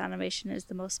Syndrome, this animation is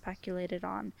the most speculated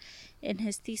on. In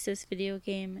his thesis, Video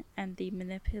Game and the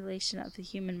Manipulation of the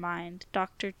Human Mind,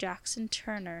 Dr. Jackson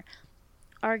Turner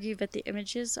argue that the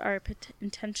images are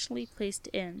intentionally placed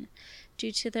in,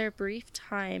 due to their brief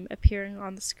time appearing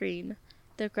on the screen,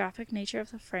 the graphic nature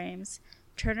of the frames.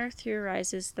 Turner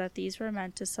theorizes that these were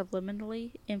meant to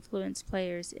subliminally influence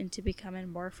players into becoming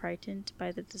more frightened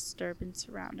by the disturbing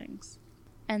surroundings.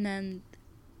 And then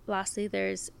lastly,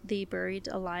 there's the Buried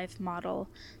Alive model,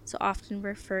 so often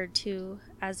referred to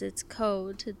as its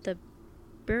code, the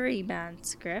Buryman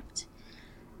script.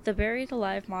 The Buried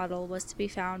Alive model was to be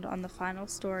found on the final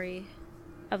story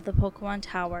of the Pokemon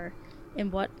Tower in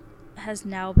what has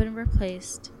now been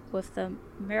replaced with the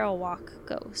Marowak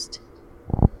ghost.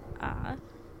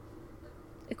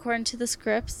 According to the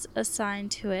scripts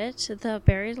assigned to it, the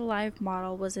Buried Alive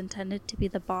model was intended to be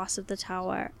the boss of the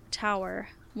tower.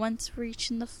 Once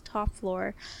reaching the top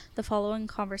floor, the following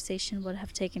conversation would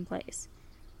have taken place.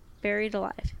 Buried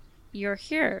Alive: "You're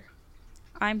here.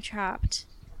 I'm trapped.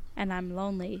 And I'm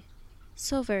lonely.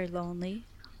 So very lonely.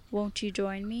 Won't you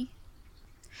join me?"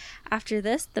 After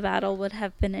this, the battle would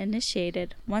have been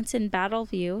initiated. Once in battle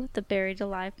view, the Buried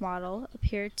Alive model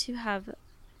appeared to have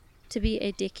to be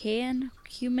a decaying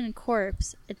human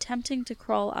corpse attempting to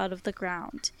crawl out of the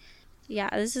ground. Yeah,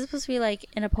 this is supposed to be like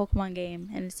in a Pokemon game,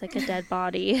 and it's like a dead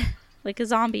body, like a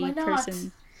zombie Why not?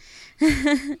 person.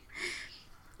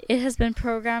 It has been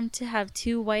programmed to have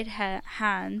two white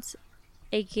hands,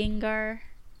 a Gengar,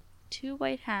 two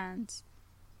white hands,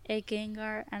 a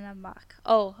Gengar, and a Muk.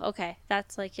 Oh, okay,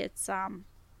 that's like its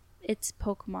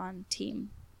Pokemon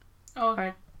team. Oh, okay.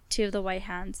 Or two of the white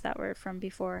hands that were from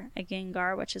before, a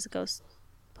Gengar, which is a ghost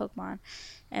Pokemon,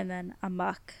 and then a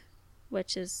Muk,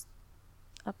 which is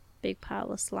a big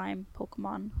pile of slime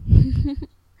Pokemon.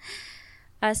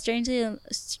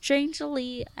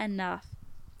 Strangely enough,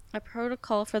 a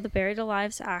protocol for the buried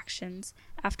alive's actions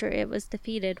after it was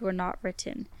defeated were not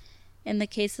written. In the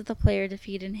case of the player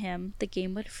defeating him, the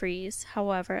game would freeze.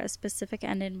 However, a specific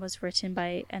ending was written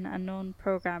by an unknown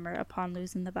programmer upon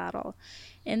losing the battle.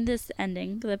 In this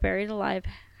ending, the buried alive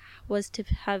was to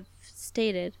have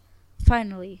stated,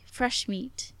 "Finally, fresh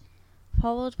meat,"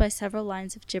 followed by several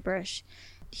lines of gibberish.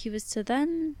 He was to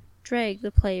then drag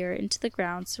the player into the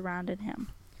ground surrounding him.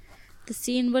 The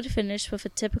scene would finish with a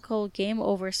typical game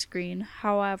over screen.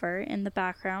 However, in the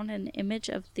background, an image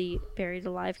of the buried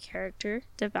alive character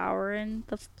devouring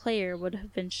the player would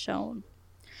have been shown.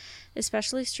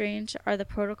 Especially strange are the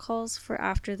protocols for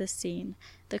after the scene.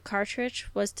 The cartridge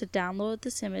was to download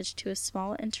this image to a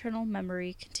small internal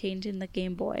memory contained in the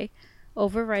Game Boy,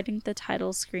 overwriting the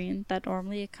title screen that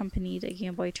normally accompanied a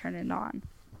Game Boy turning on.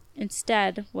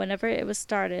 Instead, whenever it was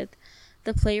started,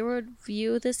 the player would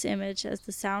view this image as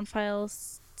the sound file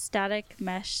static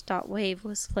mesh.wave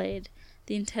was played.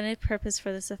 The intended purpose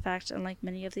for this effect, unlike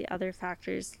many of the other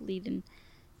factors leading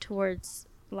towards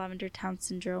Lavender Town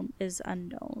Syndrome, is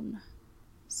unknown.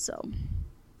 So,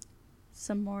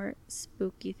 some more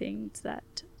spooky things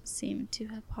that seem to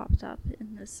have popped up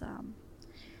in this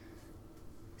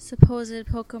supposed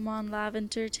Pokemon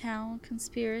Lavender Town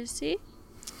conspiracy.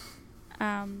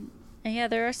 And yeah,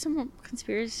 there are some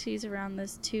conspiracies around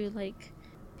this too. Like,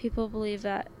 people believe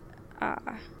that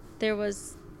there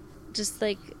was just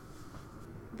like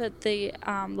that the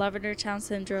Lavender Town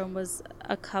Syndrome was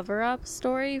a cover-up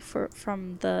story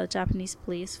from the Japanese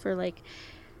police for like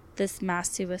this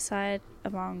mass suicide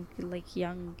among like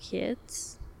young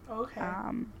kids. Okay.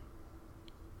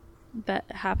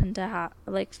 That happened to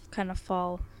kind of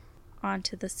fall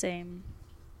onto the same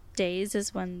days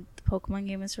as when the Pokemon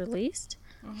game was released.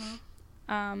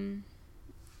 Mm-hmm.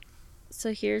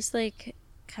 So here's like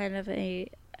kind of a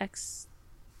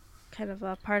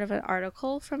part of an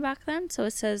article from back then. So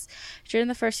it says, during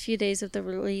the first few days of the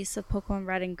release of Pokemon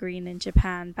Red and Green in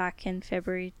Japan back on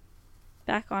February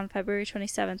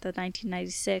 27th of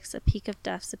 1996, a peak of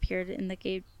deaths appeared in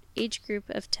the age group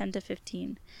of 10 to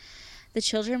 15. The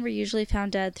children were usually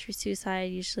found dead through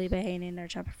suicide, usually by hanging or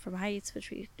jumping from heights, which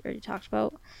we already talked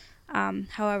about.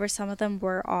 However, some of them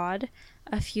were odd.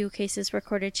 A few cases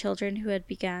recorded children who had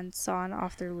begun sawing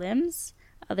off their limbs,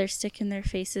 others sticking their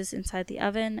faces inside the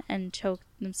oven and choked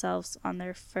themselves on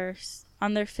their fists,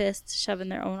 shoving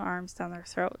their own arms down their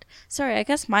throat. Sorry, I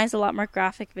guess mine's a lot more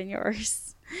graphic than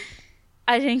yours.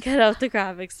 I didn't cut out the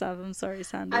graphic stuff. I'm sorry,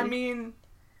 Sandy. I mean,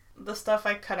 the stuff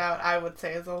I cut out, I would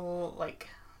say, is a little, like,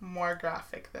 more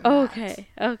graphic than Okay.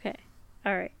 All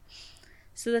right.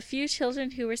 So the few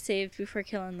children who were saved before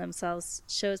killing themselves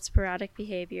showed sporadic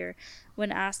behavior.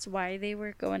 When asked why they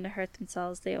were going to hurt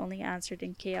themselves, they only answered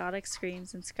in chaotic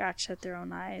screams and scratched at their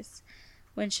own eyes.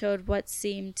 When showed what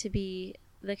seemed to be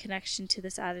the connection to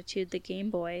this attitude, the Game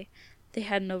Boy, they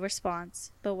had no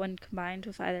response. But when combined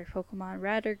with either Pokemon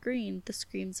Red or Green, the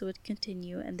screams would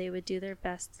continue, and they would do their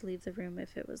best to leave the room they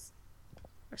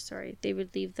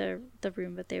would leave the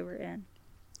room that they were in.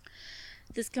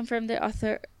 This confirmed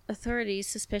the authorities'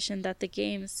 suspicion that the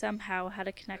game somehow had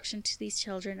a connection to these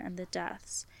children and the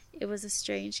deaths. It was a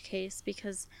strange case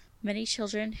because many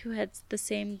children who had the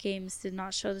same games did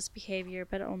not show this behavior,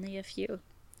 but only a few.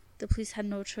 The police had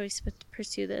no choice but to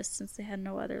pursue this since they had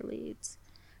no other leads.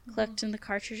 Collecting the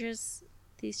cartridges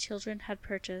these children had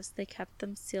purchased, they kept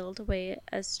them sealed away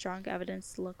as strong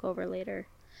evidence to look over later.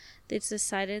 They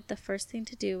decided the first thing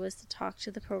to do was to talk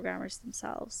to the programmers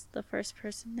themselves. The first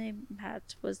person they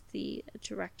met was the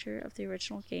director of the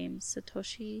original game,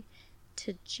 Satoshi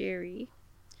Tajiri.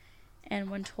 And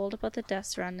when told about the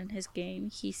deaths run in his game,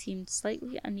 he seemed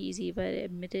slightly uneasy but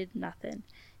admitted nothing.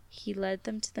 He led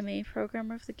them to the main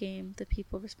programmer of the game, the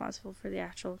people responsible for the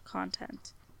actual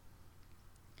content.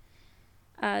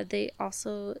 They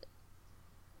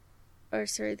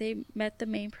met the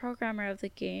main programmer of the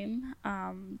game,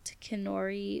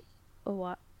 Takanori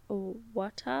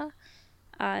Owata,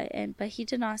 but he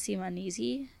did not seem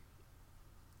uneasy,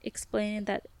 explaining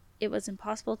that it was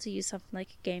impossible to use something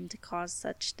like a game to cause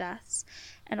such deaths,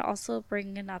 and also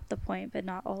bringing up the point, but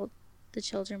not all the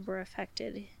children were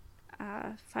affected.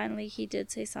 Finally, he did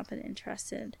say something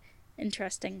interesting.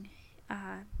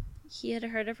 He had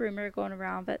heard a rumor going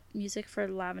around that music for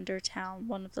Lavender Town,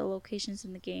 one of the locations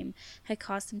in the game, had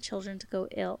caused some children to go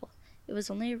ill. It was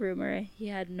only a rumor. He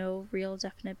had no real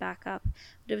definite backup,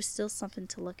 but it was still something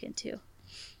to look into.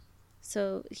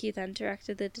 So he then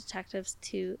directed the detectives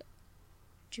to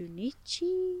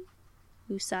Junichi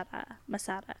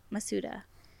Masuda,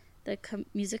 the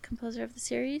music composer of the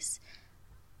series.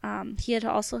 He had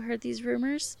also heard these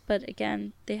rumors, but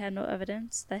again, they had no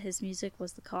evidence that his music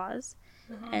was the cause.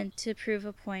 And to prove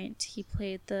a point, he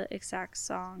played the exact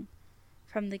song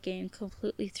from the game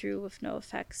completely through with no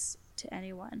effects to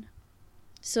anyone.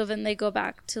 So then they go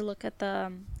back to look at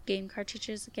the game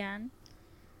cartridges again.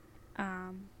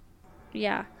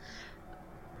 Yeah.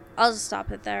 I'll just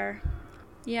stop it there.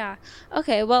 Yeah.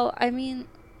 Okay, well, I mean,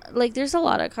 like, there's a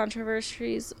lot of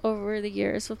controversies over the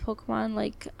years with Pokemon.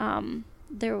 Like,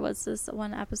 there was this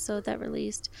one episode that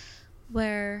released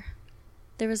where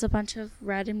there was a bunch of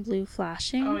red and blue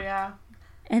flashing. Oh, yeah.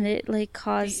 And it, like,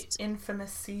 caused... the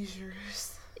infamous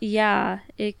seizures. Yeah,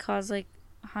 it caused, like,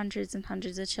 hundreds and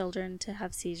hundreds of children to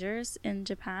have seizures in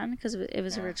Japan, because it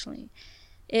was originally...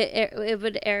 It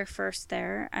would air first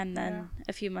there, and then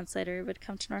a few months later it would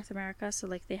come to North America, so,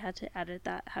 like, they had to edit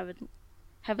that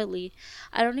heavily.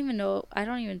 I don't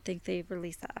even think they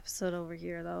released that episode over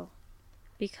here, though.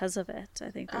 Because of it, I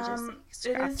think they just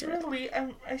scrapped it. It is really...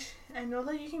 I know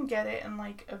that you can get it in,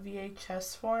 like, a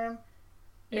VHS form.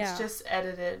 It's just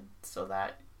edited so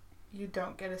that you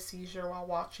don't get a seizure while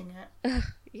watching it.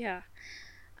 Yeah.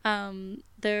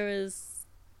 There's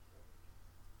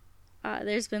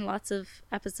been lots of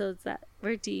episodes that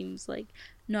were deemed, like,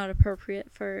 not appropriate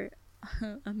for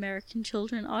American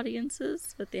children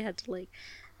audiences, but they had to, like,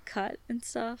 cut and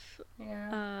stuff.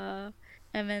 Yeah.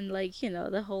 And then, like, you know,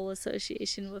 the whole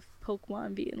association with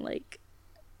Pokemon being, like,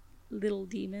 little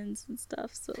demons and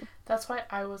stuff, so... That's why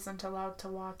I wasn't allowed to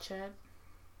watch it.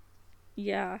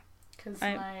 Yeah. Because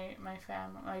my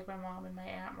family, like, my mom and my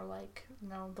aunt were like,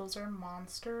 no, those are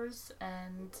monsters,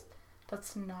 and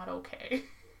that's not okay.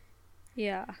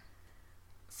 Yeah.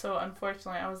 So,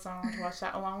 unfortunately, I was not allowed to watch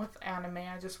that. Along with anime,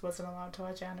 I just wasn't allowed to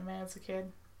watch anime as a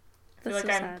kid. That's so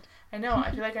sad. I know,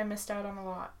 I feel like I missed out on a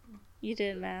lot. You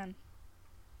did, man.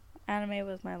 Anime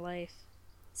was my life.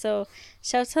 So,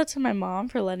 shouts out to my mom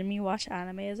for letting me watch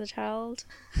anime as a child.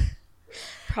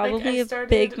 Probably a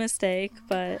big mistake,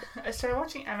 but... I started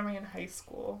watching anime in high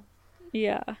school.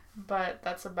 Yeah. But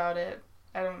that's about it.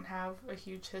 I don't have a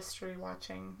huge history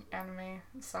watching anime.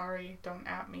 Sorry, don't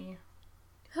at me.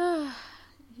 Yeah.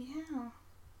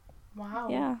 Wow.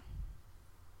 Yeah.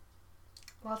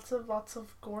 Lots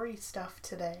of gory stuff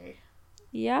today.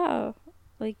 Yeah.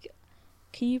 Like,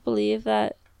 can you believe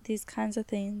that these kinds of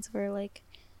things were, like,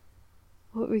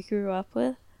 what we grew up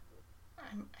with?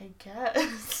 I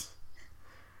guess.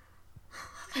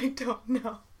 I don't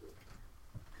know.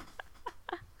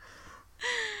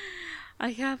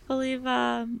 I can't believe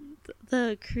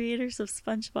the creators of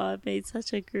SpongeBob made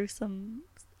such a gruesome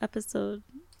episode.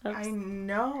 I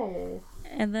know.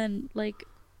 And then, like,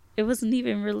 it wasn't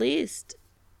even released.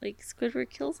 Like, Squidward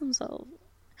kills himself.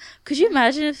 Could you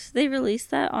imagine if they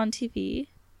released that on TV?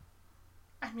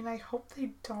 I mean, I hope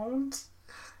they don't.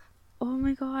 Oh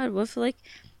my god, what if, like,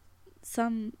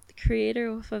 some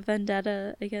creator with a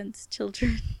vendetta against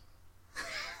children,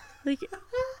 like,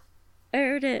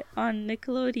 aired it on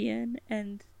Nickelodeon,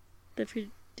 and the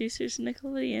producers of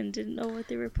Nickelodeon didn't know what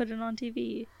they were putting on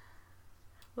TV.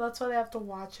 Well, that's why they have to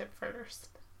watch it first.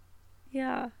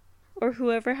 Yeah. Or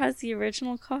whoever has the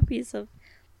original copies of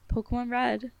Pokemon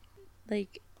Red.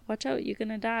 Like, watch out, you're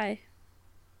gonna die.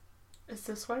 Is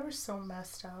this why we're so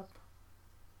messed up?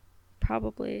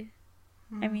 Probably.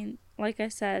 I mean, like I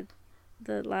said,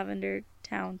 the Lavender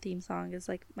Town theme song is,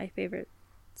 like, my favorite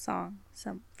song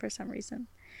for some reason.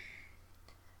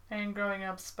 And growing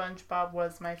up, SpongeBob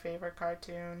was my favorite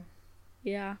cartoon.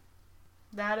 Yeah.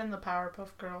 That and the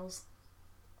Powerpuff Girls.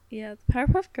 Yeah, the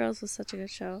Powerpuff Girls was such a good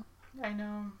show. I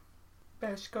know.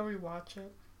 But I should go rewatch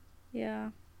it.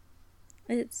 Yeah.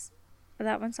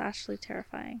 That one's actually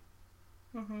terrifying.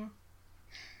 Mm-hmm.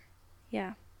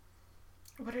 Yeah.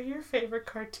 What are your favorite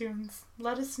cartoons?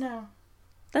 Let us know.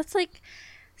 That's like,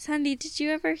 Sandy, did you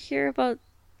ever hear about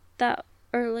that,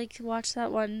 or, like, watch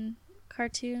that one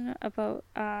cartoon about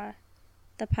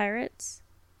the pirates?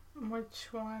 Which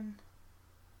one?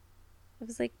 It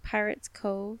was like Pirates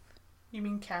Cove. You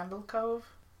mean Candle Cove?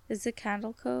 Is it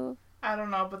Candle Cove? I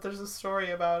don't know, but there's a story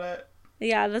about it.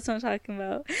 Yeah, that's what I'm talking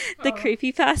about. The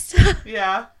creepypasta.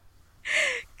 Yeah.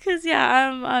 Cause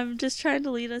yeah, I'm just trying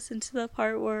to lead us into the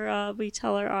part where we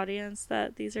tell our audience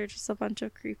that these are just a bunch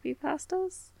of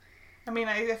creepypastas. I mean,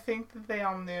 I think that they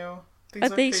all knew these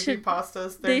are They should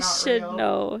creepypastas. They're they not should real.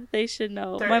 know. They should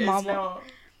know. There My is mom. no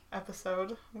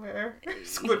episode where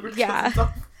Squidward kills Yeah.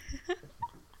 himself.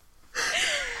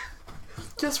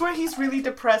 Just where he's really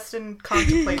depressed and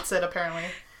contemplates it, apparently.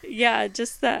 Yeah,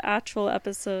 just that actual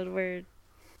episode where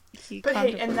he. But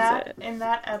hey, contemplates it. in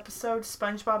that episode,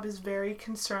 SpongeBob is very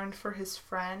concerned for his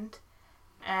friend,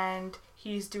 and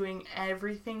he's doing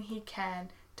everything he can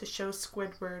to show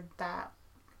Squidward that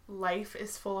life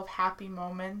is full of happy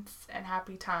moments and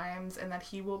happy times, and that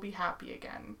he will be happy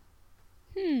again.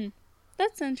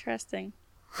 That's interesting.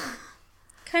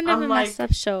 Kind of Unlike- a messed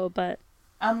up show, but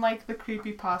Unlike the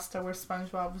creepypasta where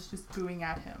SpongeBob was just booing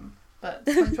at him. But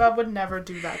SpongeBob would never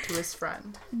do that to his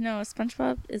friend. no,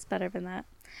 SpongeBob is better than that.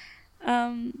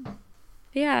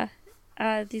 Yeah.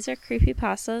 These are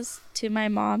creepypastas. To my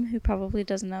mom, who probably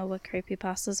doesn't know what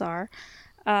creepypastas are,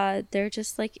 they're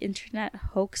just like internet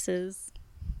hoaxes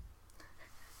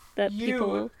that You,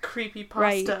 people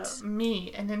creepypasta, write.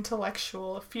 me, an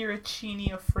intellectual, a Fioruccini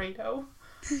Alfredo.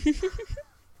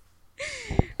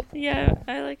 Yeah,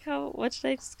 I like how, what should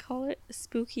I just call it?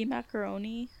 Spooky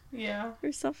macaroni Yeah.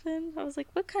 or something? I was like,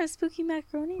 what kind of spooky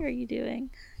macaroni are you doing?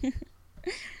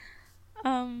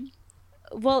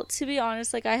 Well, to be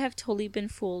honest, like, I have totally been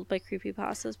fooled by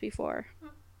creepypastas before.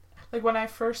 Like, when I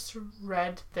first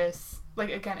read this,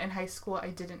 like, again, in high school, I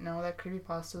didn't know that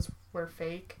creepypastas were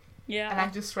fake. Yeah. And I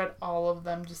just read all of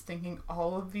them, just thinking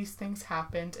all of these things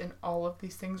happened and all of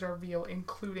these things are real,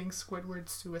 including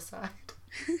Squidward's suicide.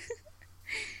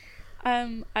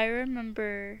 I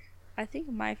remember, I think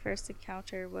my first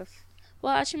encounter with,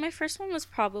 well, actually, my first one was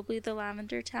probably the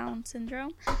Lavender Town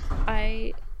syndrome.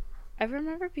 I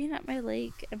remember being at my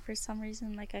lake, and for some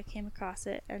reason, like, I came across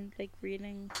it and, like,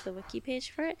 reading the wiki page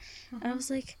for it, and I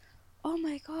was like, oh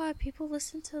my god, people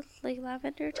listened to, like,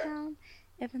 Lavender Town,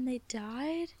 and then they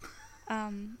died?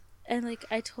 And, like,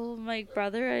 I told my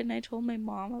brother, and I told my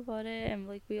mom about it, and,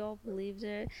 like, we all believed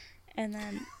it, and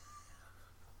then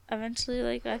eventually,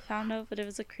 like, I found out that it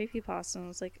was a creepypasta, and I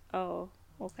was like, oh,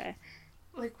 okay.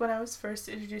 Like, when I was first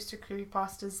introduced to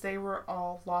creepypastas, they were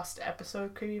all lost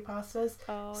episode creepypastas.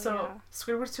 Oh, So, yeah.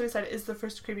 Squidward's Suicide is the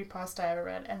first creepypasta I ever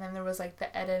read. And then there was, like,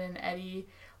 the Ed, Edd and Eddie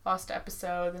lost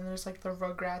episode. Then there's, like, the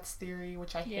Rugrats theory,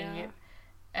 which I Yeah. hate.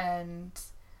 And,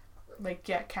 like,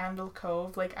 yeah, Candle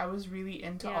Cove. Like, I was really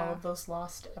into all Yeah. of those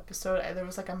lost episodes. There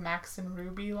was, like, a Max and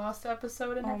Ruby lost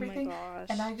episode and Oh everything. my gosh.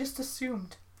 And I just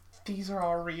assumed these are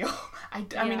all real. I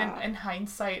mean, Yeah. in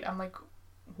hindsight, I'm like,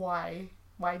 why?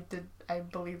 Why did I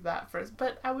believe that first?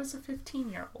 But I was a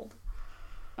 15-year-old.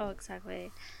 Oh,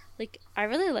 exactly. Like, I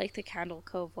really like the Candle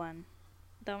Cove one.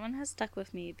 That one has stuck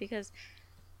with me because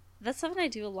that's something I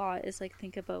do a lot is, like,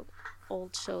 think about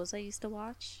old shows I used to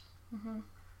watch. Mm-hmm.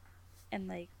 And,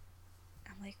 like,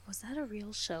 I'm like, was that a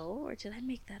real show or did I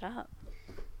make that up?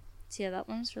 So, yeah, that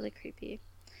one was really creepy.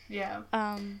 Yeah.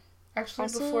 Um, Actually,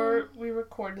 also- before we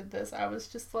recorded this, I was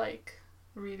just, like,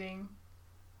 reading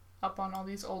up on all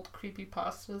these old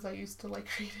creepypastas I used to like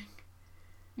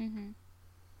reading.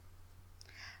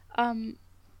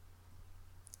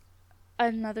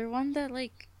 Another one that,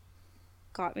 like,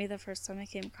 got me the first time I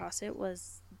came across it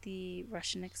was the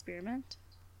Russian experiment.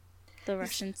 The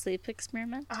Russian sleep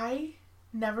experiment. I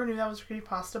never knew that was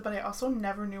creepypasta, but I also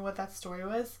never knew what that story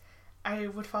was. I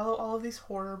would follow all of these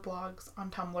horror blogs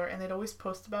on Tumblr, and they'd always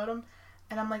post about them.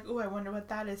 And I'm like, ooh, I wonder what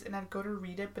that is. And I'd go to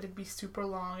read it, but it'd be super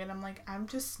long. And I'm like, I'm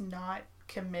just not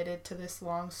committed to this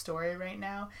long story right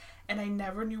now. And I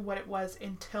never knew what it was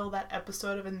until that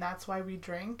episode of And That's Why We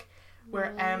Drink,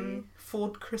 where M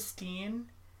fooled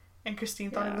Christine, and Christine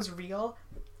thought it was real.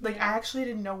 Like, I actually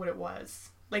didn't know what it was.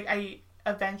 Like,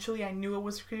 eventually I knew it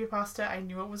was creepypasta. I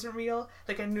knew it wasn't real.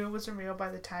 Like, I knew it wasn't real by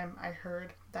the time I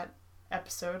heard that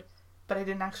episode, but I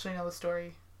didn't actually know the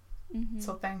story.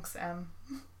 So thanks, M.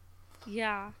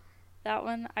 Yeah, that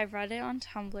one, I read it on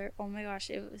Tumblr. Oh my gosh,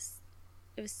 it was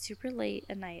super late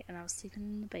at night, and I was sleeping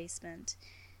in the basement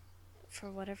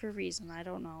for whatever reason, I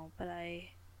don't know, but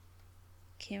I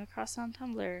came across it on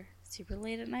Tumblr super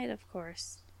late at night, of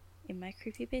course, in my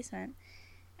creepy basement,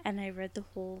 and I read the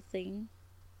whole thing,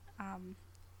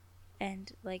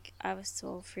 and, like, I was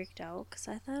so freaked out because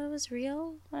I thought it was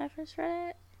real when I first read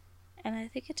it, and I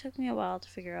think it took me a while to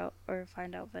figure out or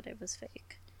find out that it was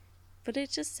fake. But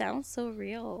it just sounds so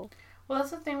real. Well,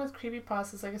 that's the thing with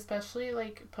creepypastas, like, especially,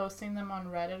 like, posting them on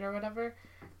Reddit or whatever.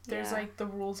 There's, like, the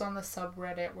rules on the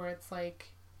subreddit where it's, like,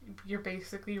 you're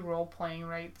basically role-playing,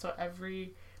 right? So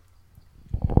every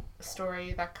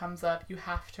story that comes up, you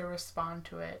have to respond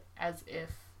to it as if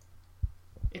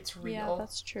it's real. Yeah,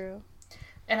 that's true.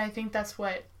 And I think that's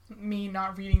what, me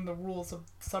not reading the rules of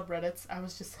subreddits, I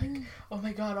was just like, oh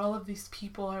my god, all of these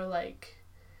people are like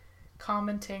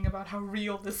commenting about how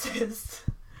real this is.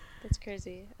 That's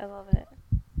crazy. I love it.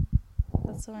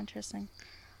 That's so interesting.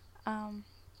 But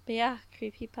yeah,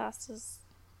 creepypastas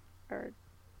are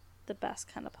the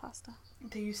best kind of pasta.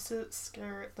 They used to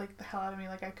scare like the hell out of me.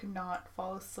 Like I could not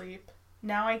fall asleep.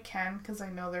 Now I can because I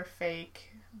know they're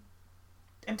fake.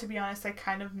 And to be honest, I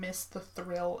kind of miss the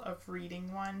thrill of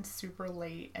reading one super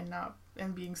late and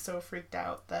being so freaked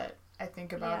out that I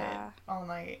think about it all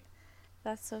night.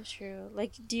 That's so true.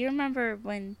 Like, do you remember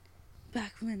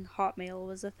back when Hotmail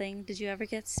was a thing, did you ever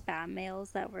get spam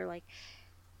mails that were like,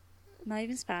 not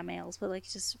even spam mails, but like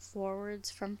just forwards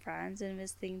from friends, and it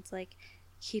was things like,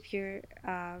 keep your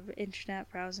internet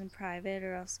browsing private,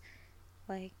 or else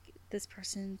like this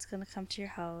person's gonna come to your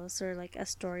house, or like a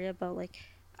story about like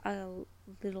a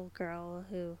little girl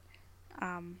who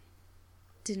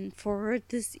didn't forward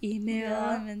this email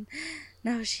and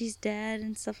now she's dead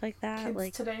and stuff like that. Kids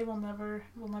like today will never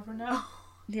know.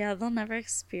 Yeah, they'll never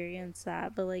experience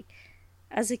that, but like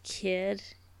as a kid,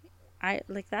 I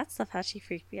like that stuff actually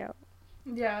freaked me out.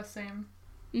 Yeah, same.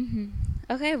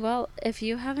 Okay, well, if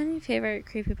you have any favorite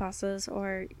creepypastas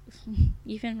or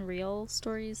even real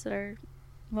stories that are,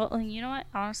 well, you know what?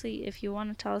 Honestly, if you want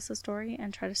to tell us a story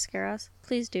and try to scare us,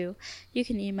 please do. You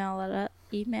can email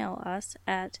us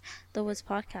at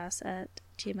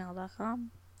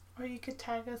thewoodspodcast@gmail.com. Or you could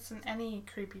tag us in any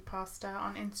creepypasta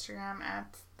on Instagram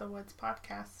at The Woods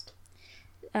Podcast.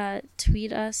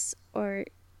 Tweet us or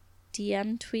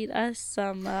DM tweet us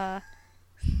some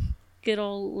good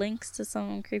old links to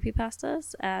some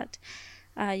creepypastas at,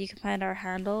 you can find our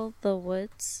handle, The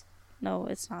Woods. No,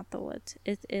 it's not The Woods.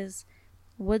 It is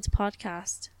Woods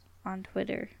Podcast on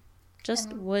Twitter.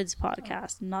 Just Woods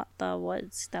Podcast, not The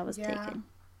Woods. That was taken.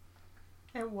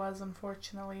 It was,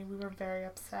 unfortunately. We were very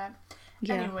upset.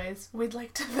 Yeah. Anyways, we'd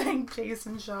like to thank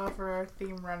Jason Shaw for our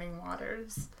theme, Running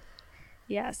Waters.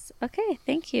 Yes. Okay,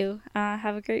 thank you.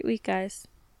 Have a great week, guys.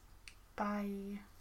 Bye.